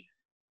really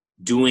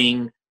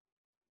doing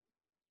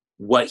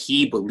what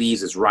he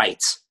believes is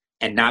right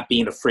and not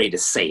being afraid to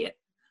say it,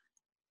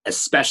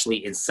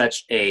 especially in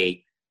such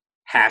a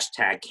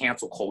hashtag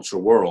cancel culture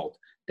world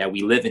that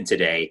we live in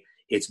today.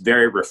 It's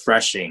very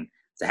refreshing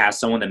to have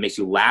someone that makes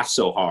you laugh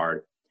so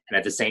hard and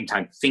at the same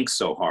time think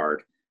so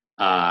hard,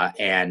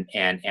 and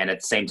at the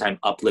same time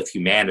uplift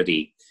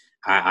humanity.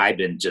 I've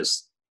been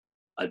just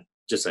a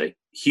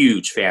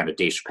huge fan of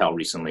Dave Chappelle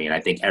recently, and I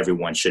think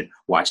everyone should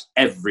watch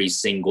every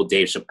single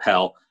Dave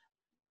Chappelle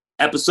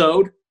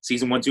episode,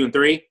 season 1, 2, and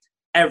 3,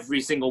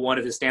 every single one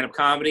of his stand-up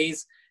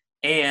comedies,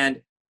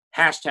 and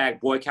hashtag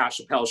boycott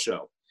Chappelle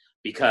Show,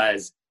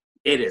 because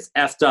it is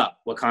effed up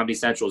what Comedy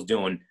Central is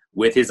doing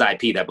with his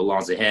IP that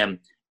belongs to him.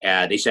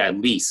 They should at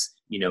least,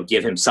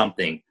 give him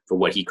something for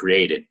what he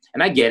created.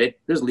 And I get it.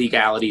 There's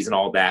legalities and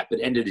all that. But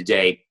at the end of the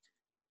day,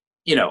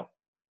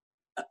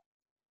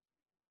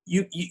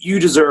 you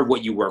deserve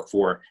what you work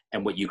for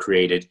and what you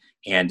created.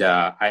 And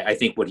I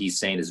think what he's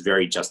saying is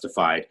very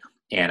justified,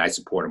 and I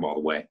support him all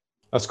the way.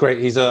 That's great.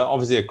 He's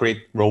obviously a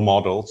great role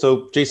model.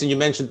 So, Jason, you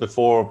mentioned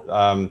before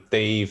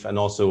Dave and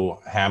also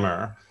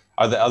Hammer.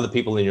 Are there other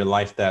people in your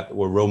life that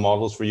were role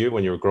models for you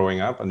when you were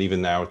growing up and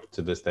even now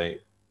to this day?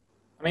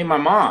 I mean, my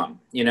mom,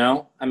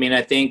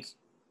 I think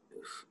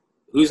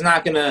who's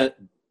not going to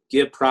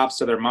give props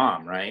to their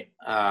mom, right?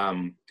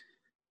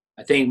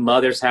 I think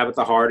mothers have it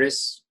the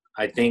hardest.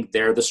 I think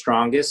they're the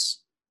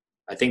strongest.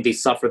 I think they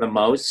suffer the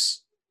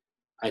most.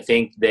 I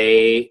think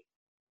they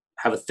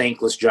have a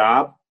thankless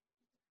job,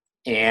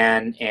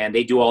 and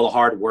they do all the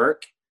hard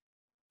work,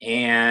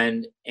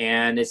 and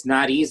it's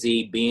not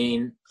easy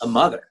being a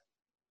mother.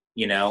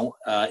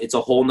 It's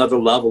a whole nother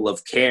level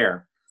of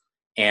care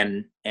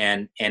and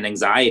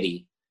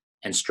anxiety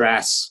and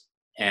stress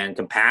and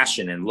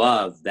compassion and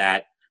love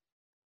that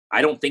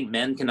I don't think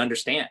men can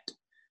understand.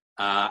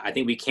 I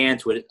think we can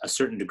to a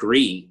certain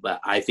degree, but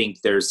I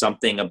think there's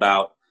something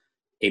about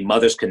a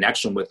mother's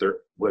connection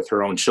with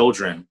her own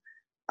children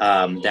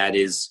that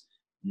is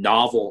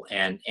novel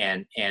and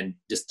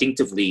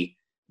distinctively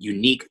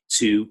unique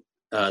to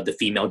the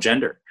female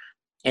gender.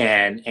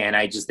 And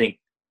I just think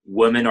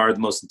women are the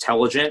most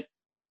intelligent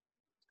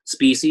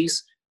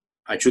species.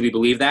 I truly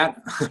believe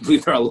that. I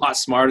believe they're a lot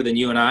smarter than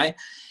you and I.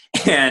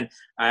 And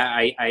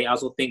I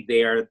also think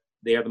they are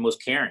the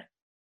most caring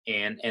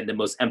and the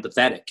most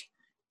empathetic.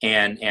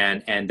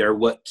 And they're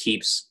what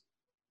keeps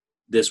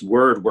this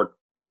word we're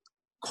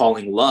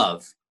calling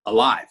love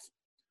alive.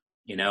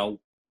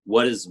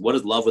 What is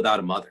love without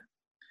a mother?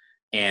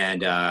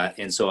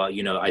 And so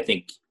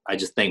I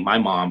just thank my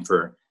mom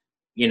for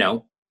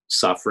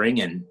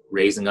suffering and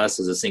raising us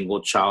as a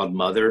single child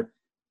mother,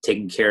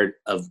 taking care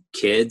of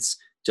kids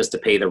just to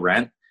pay the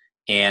rent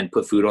and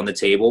put food on the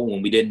table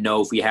when we didn't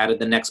know if we had it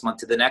the next month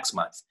to the next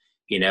month.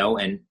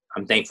 And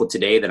I'm thankful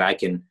today that I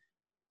can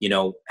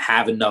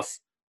have enough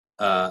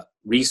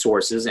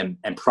resources and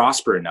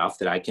prosper enough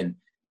that I can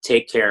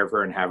take care of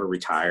her and have her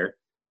retire.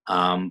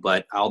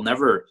 But I'll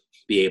never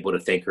be able to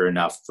thank her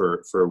enough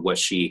for what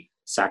she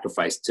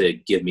sacrificed to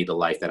give me the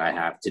life that I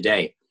have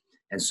today.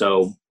 And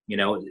so,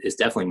 it's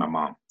definitely my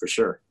mom for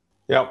sure.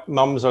 Yeah,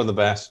 moms are the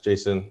best,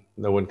 Jason.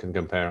 No one can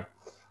compare.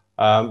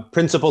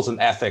 Principles and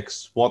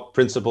ethics. What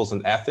principles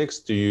and ethics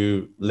do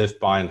you live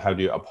by and how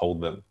do you uphold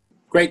them?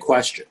 Great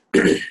question.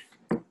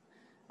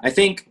 I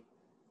think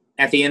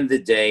at the end of the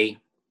day,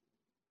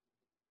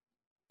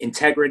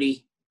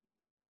 integrity,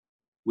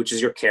 which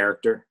is your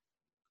character,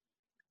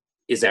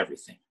 is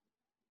everything.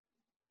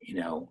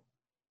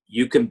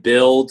 You can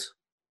build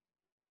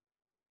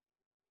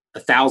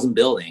 1,000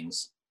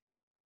 buildings,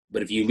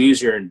 but if you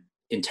lose your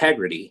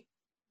integrity,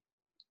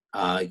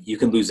 you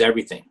can lose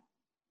everything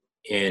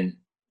in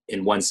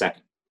 1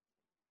 second.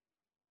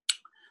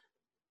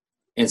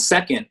 And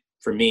second,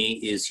 for me,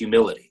 is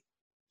humility.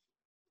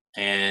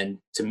 And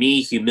to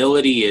me,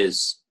 humility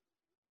is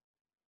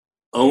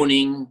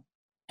owning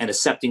and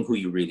accepting who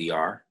you really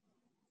are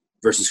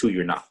versus who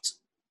you're not.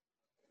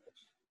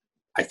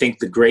 I think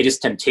the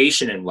greatest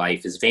temptation in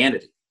life is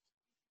vanity.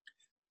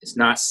 It's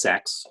not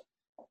sex.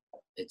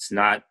 It's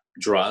not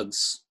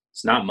drugs.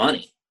 It's not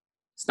money.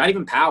 It's not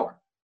even power.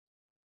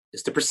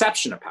 It's the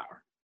perception of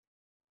power.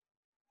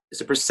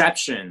 It's a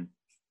perception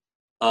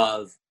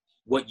of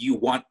what you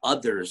want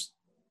others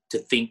to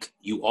think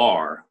you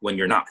are when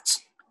you're not.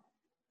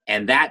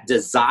 And that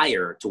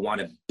desire to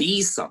want to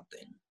be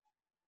something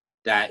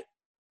that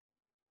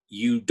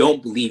you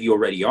don't believe you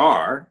already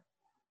are,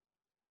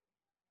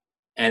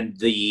 and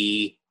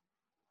the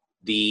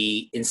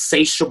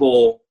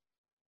insatiable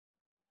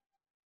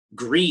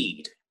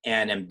greed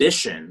and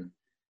ambition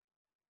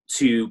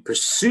to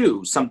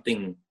pursue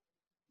something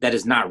that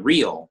is not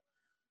real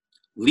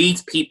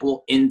leads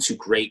people into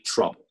great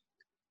trouble.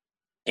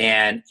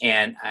 And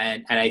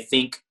I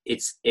think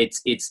it's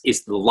the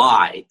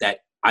lie that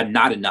I'm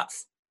not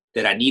enough,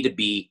 that I need to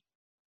be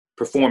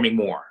performing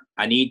more.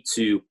 I need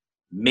to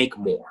make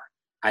more.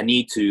 I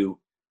need to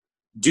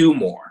do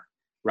more,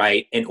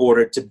 right, in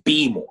order to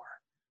be more,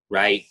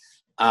 right?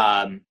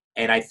 And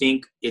I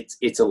think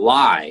it's a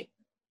lie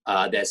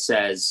that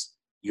says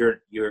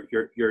you're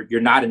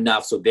not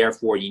enough, so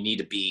therefore you need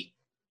to be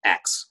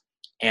X.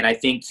 And I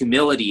think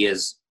humility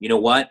is,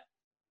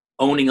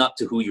 owning up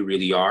to who you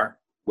really are,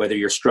 whether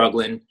you're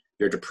struggling,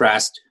 you're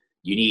depressed,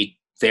 you need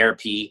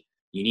therapy,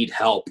 you need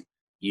help,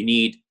 you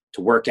need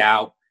to work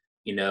out,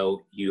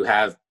 you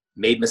have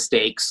made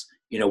mistakes,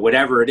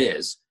 whatever it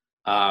is.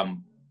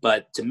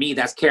 But to me,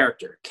 that's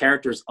character.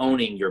 Character is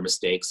owning your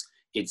mistakes.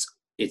 It's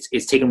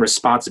taking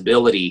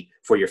responsibility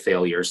for your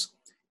failures.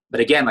 But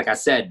again, like I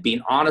said,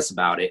 being honest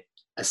about it,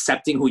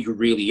 accepting who you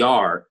really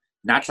are,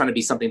 not trying to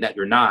be something that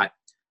you're not,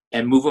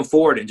 and moving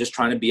forward and just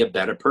trying to be a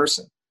better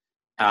person.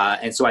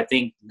 And so I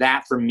think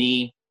that for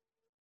me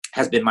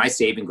has been my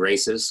saving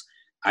graces.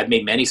 I've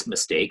made many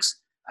mistakes.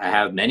 I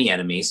have many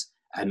enemies.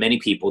 I have many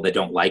people that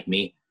don't like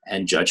me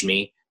and judge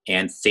me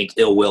and think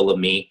ill will of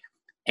me.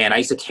 And I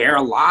used to care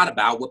a lot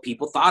about what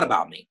people thought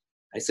about me.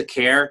 I used to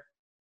care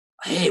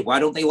hey, why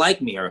don't they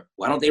like me? Or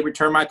why don't they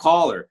return my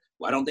call? Or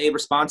why don't they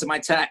respond to my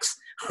text?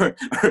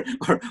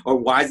 or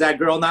why is that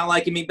girl not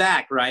liking me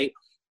back? Right.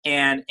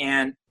 And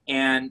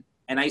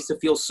I used to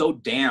feel so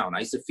down. I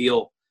used to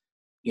feel,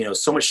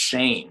 so much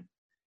shame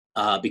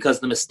because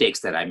of the mistakes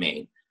that I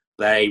made.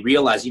 But I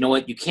realized, you know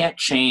what, you can't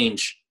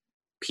change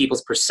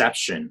people's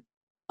perception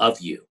of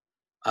you.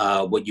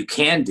 What you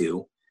can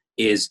do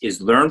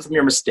is learn from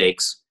your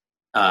mistakes,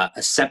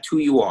 accept who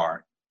you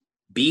are,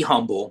 be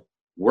humble,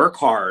 work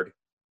hard,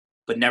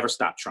 but never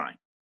stop trying.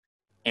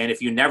 And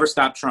if you never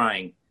stop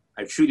trying,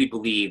 I truly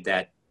believe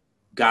that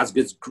God's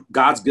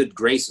good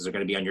graces are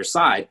going to be on your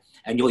side,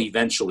 and you'll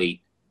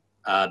eventually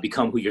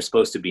become who you're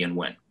supposed to be and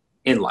win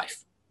in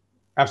life.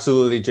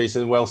 Absolutely,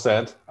 Jason. Well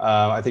said.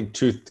 I think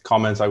two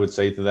comments I would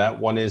say to that.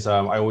 One is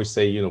I always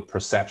say,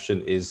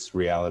 perception is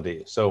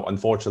reality. So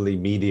unfortunately,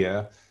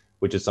 media,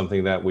 which is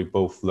something that we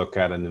both look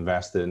at and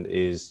invest in,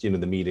 is, the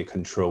media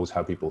controls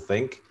how people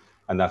think.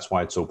 And that's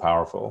why it's so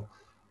powerful.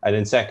 And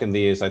then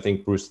secondly is I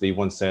think Bruce Lee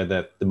once said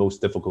that the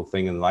most difficult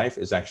thing in life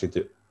is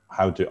actually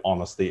how to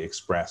honestly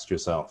express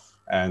yourself.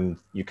 And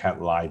you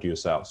can't lie to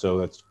yourself. So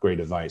that's great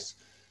advice.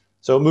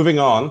 So moving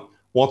on,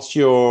 what's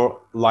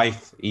your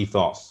life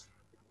ethos?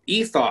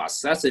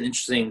 Ethos, that's an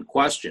interesting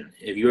question.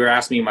 If you were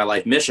asking me my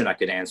life mission, I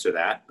could answer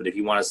that. But if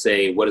you want to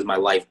say, what is my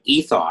life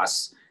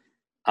ethos?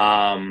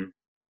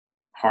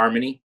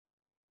 Harmony,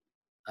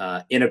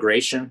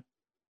 integration,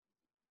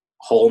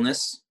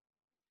 wholeness,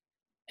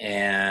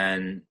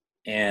 and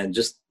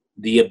just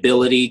the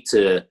ability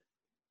to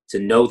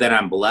know that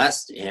I'm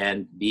blessed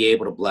and be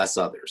able to bless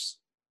others.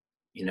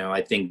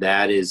 I think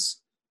that is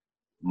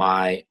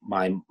my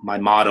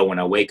motto when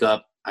I wake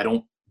up. I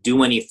don't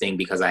do anything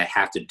because I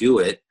have to do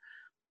it.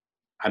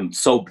 I'm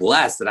so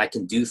blessed that I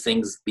can do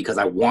things because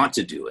I want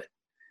to do it.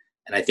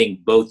 And I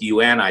think both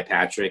you and I,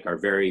 Patrick, are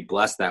very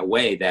blessed that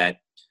way, that,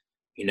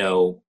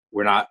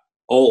 we're not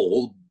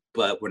old,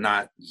 but we're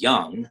not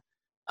young,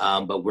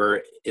 but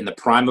we're in the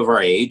prime of our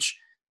age,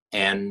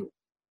 and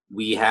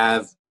we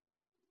have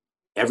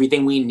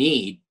everything we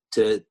need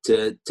to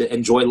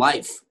enjoy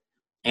life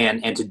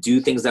and to do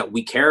things that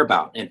we care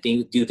about and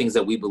do things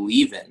that we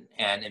believe in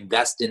and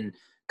invest in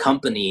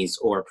companies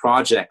or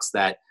projects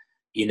that,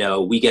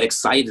 we get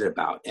excited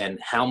about. And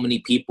how many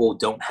people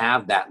don't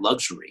have that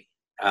luxury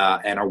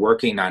and are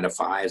working 9 to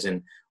 5s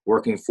and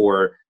working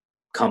for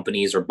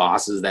companies or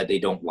bosses that they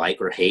don't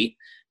like or hate,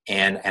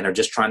 and are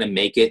just trying to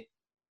make it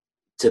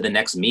to the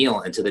next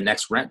meal and to the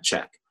next rent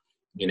check.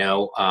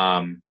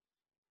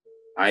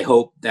 I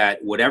hope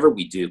that whatever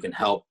we do can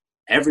help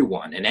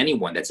everyone and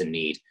anyone that's in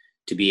need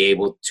to be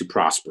able to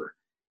prosper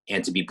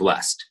and to be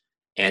blessed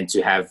and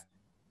to have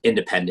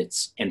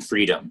independence and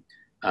freedom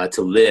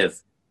to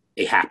live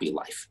a happy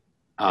life,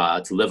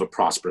 to live a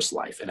prosperous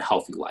life and a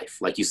healthy life.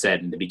 Like you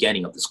said in the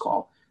beginning of this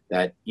call,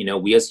 that,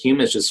 we as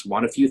humans just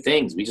want a few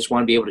things. We just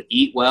want to be able to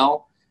eat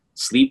well,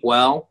 sleep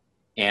well,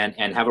 and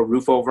have a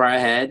roof over our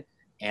head,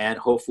 and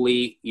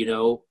hopefully,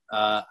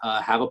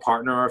 have a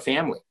partner or a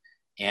family,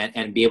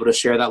 and be able to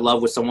share that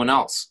love with someone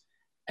else.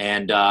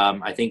 And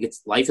I think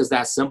life is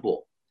that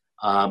simple,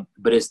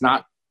 but it's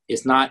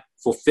not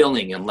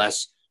fulfilling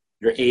unless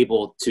you're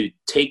able to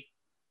take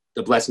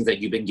the blessings that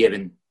you've been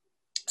given,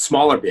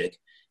 small or big,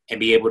 and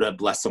be able to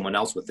bless someone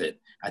else with it.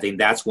 I think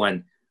that's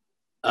when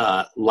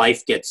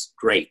life gets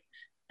great.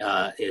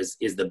 Is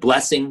the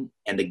blessing,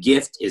 and the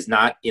gift is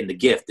not in the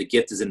gift. The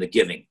gift is in the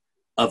giving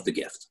of the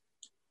gift.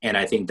 And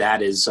I think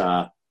that is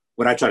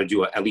what I try to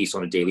do, at least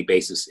on a daily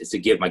basis, is to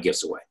give my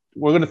gifts away.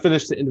 We're going to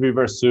finish the interview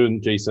very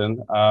soon,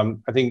 Jason.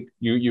 I think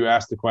you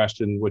asked a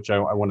question which I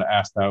want to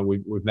ask now.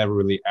 We've never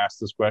really asked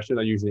this question.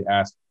 I usually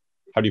ask,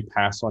 how do you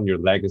pass on your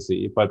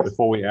legacy? But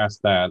before we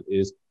ask that,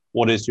 is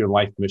what is your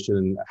life mission,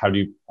 and how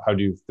do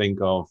you think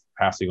of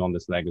passing on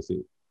this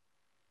legacy?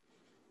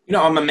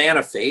 I'm a man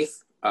of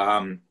faith.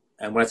 And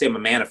when I say I'm a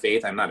man of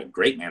faith, I'm not a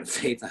great man of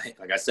faith.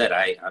 Like I said,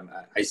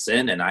 I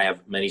sin, and I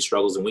have many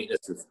struggles and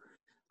weaknesses.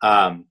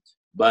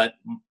 But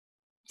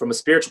from a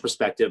spiritual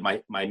perspective,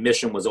 my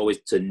mission was always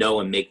to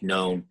know and make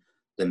known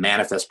the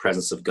manifest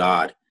presence of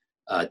God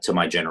to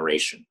my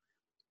generation.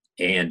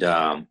 And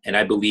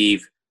I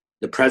believe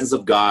the presence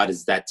of God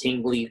is that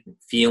tingly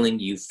feeling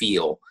you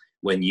feel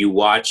when you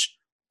watch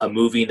a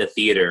movie in the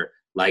theater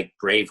like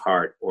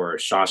Braveheart or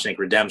Shawshank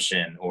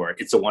Redemption or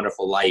It's a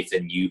Wonderful Life,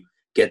 and you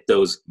get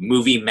those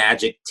movie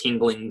magic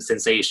tingling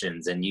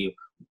sensations, and you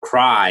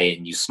cry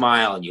and you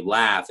smile and you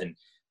laugh, and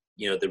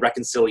the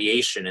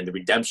reconciliation and the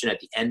redemption at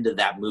the end of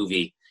that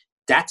movie.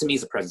 That to me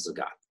is the presence of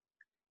God.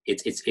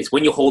 It's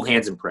when you hold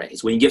hands and pray.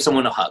 It's when you give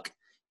someone a hug.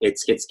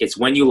 It's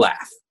when you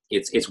laugh.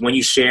 It's when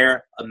you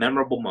share a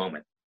memorable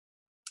moment.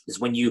 It's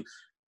when you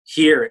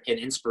hear an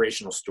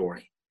inspirational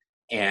story.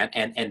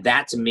 And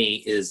that to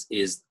me is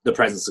the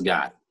presence of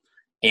God.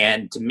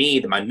 And to me,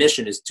 my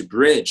mission is to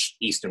bridge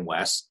East and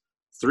West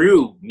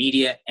through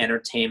media,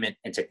 entertainment,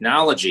 and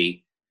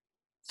technology,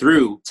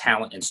 through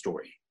talent and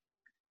story.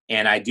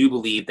 And I do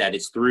believe that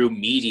it's through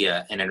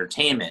media and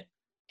entertainment,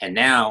 and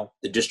now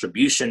the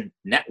distribution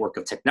network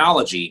of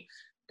technology,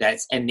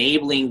 that's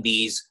enabling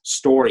these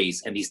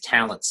stories and these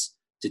talents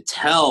to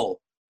tell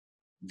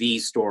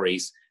these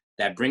stories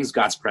that brings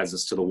God's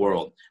presence to the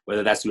world,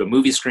 whether that's through a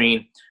movie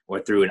screen or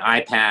through an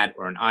iPad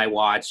or an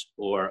iWatch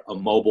or a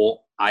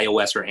mobile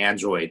iOS or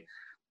Android.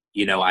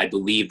 I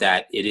believe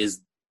that it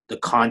is the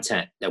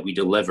content that we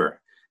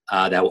deliver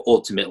that will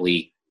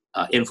ultimately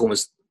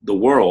influence the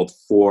world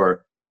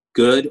for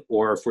good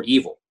or for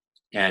evil.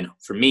 And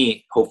for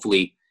me,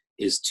 hopefully,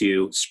 is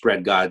to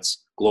spread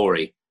God's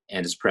glory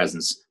and his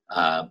presence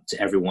to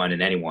everyone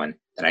and anyone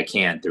that I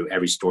can through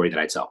every story that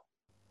I tell.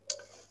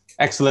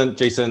 Excellent,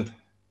 Jason.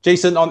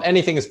 Jason, on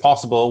Anything is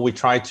Possible, we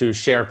try to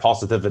share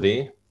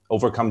positivity,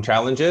 overcome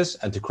challenges,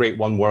 and to create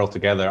one world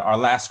together. Our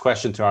last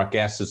question to our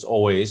guests is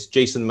always,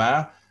 Jason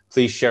Ma,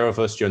 please share with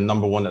us your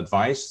number one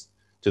advice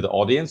to the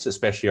audience,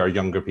 especially our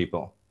younger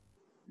people.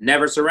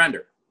 Never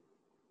surrender.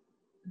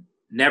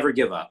 Never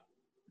give up.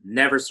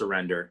 Never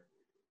surrender.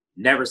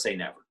 Never say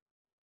never.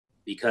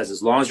 Because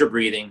as long as you're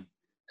breathing,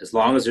 as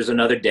long as there's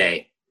another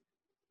day,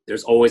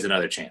 there's always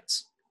another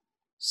chance.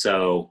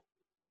 So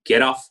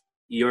get off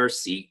your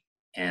seat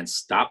and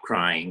stop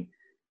crying.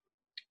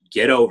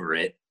 Get over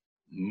it.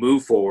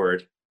 Move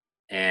forward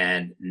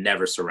and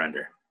never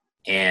surrender.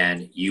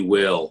 And you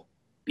will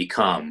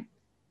become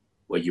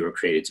what you were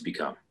created to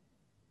become.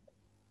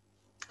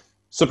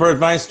 Super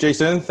advice,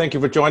 Jason. Thank you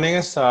for joining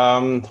us.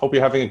 Hope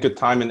you're having a good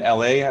time in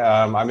LA.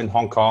 I'm in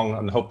Hong Kong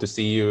and hope to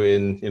see you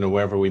in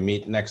wherever we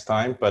meet next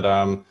time. But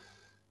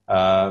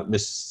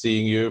miss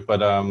seeing you.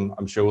 But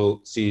I'm sure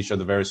we'll see each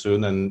other very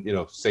soon. And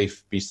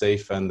be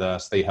safe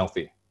and stay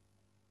healthy.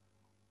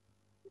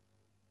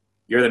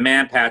 You're the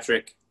man,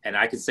 Patrick. And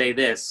I can say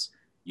this: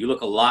 you look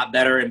a lot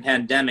better in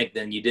pandemic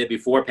than you did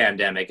before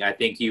pandemic. I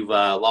think you've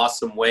lost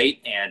some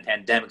weight, and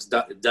pandemic's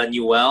done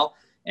you well.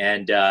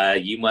 And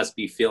you must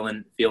be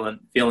feeling good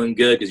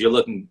because you're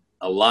looking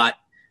a lot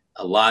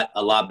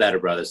better,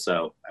 brother.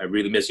 So I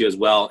really miss you as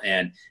well.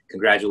 And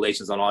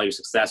congratulations on all your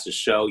success, the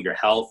show, your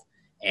health,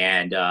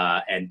 and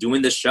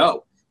doing the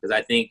show, because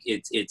I think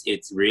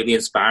it's really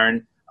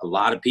inspiring a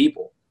lot of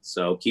people.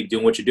 So keep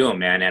doing what you're doing,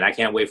 man. And I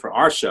can't wait for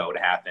our show to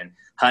happen.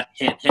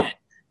 Hint.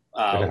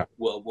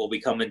 We'll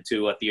be coming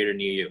to a theater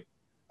near you.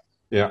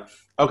 Yeah.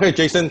 Okay,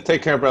 Jason.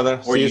 Take care,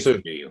 brother. Or see you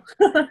soon. Near you.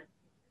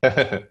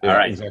 Yeah, all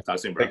right. Exactly. Talk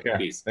soon, bro. Take care.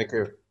 Peace. Thank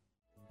you.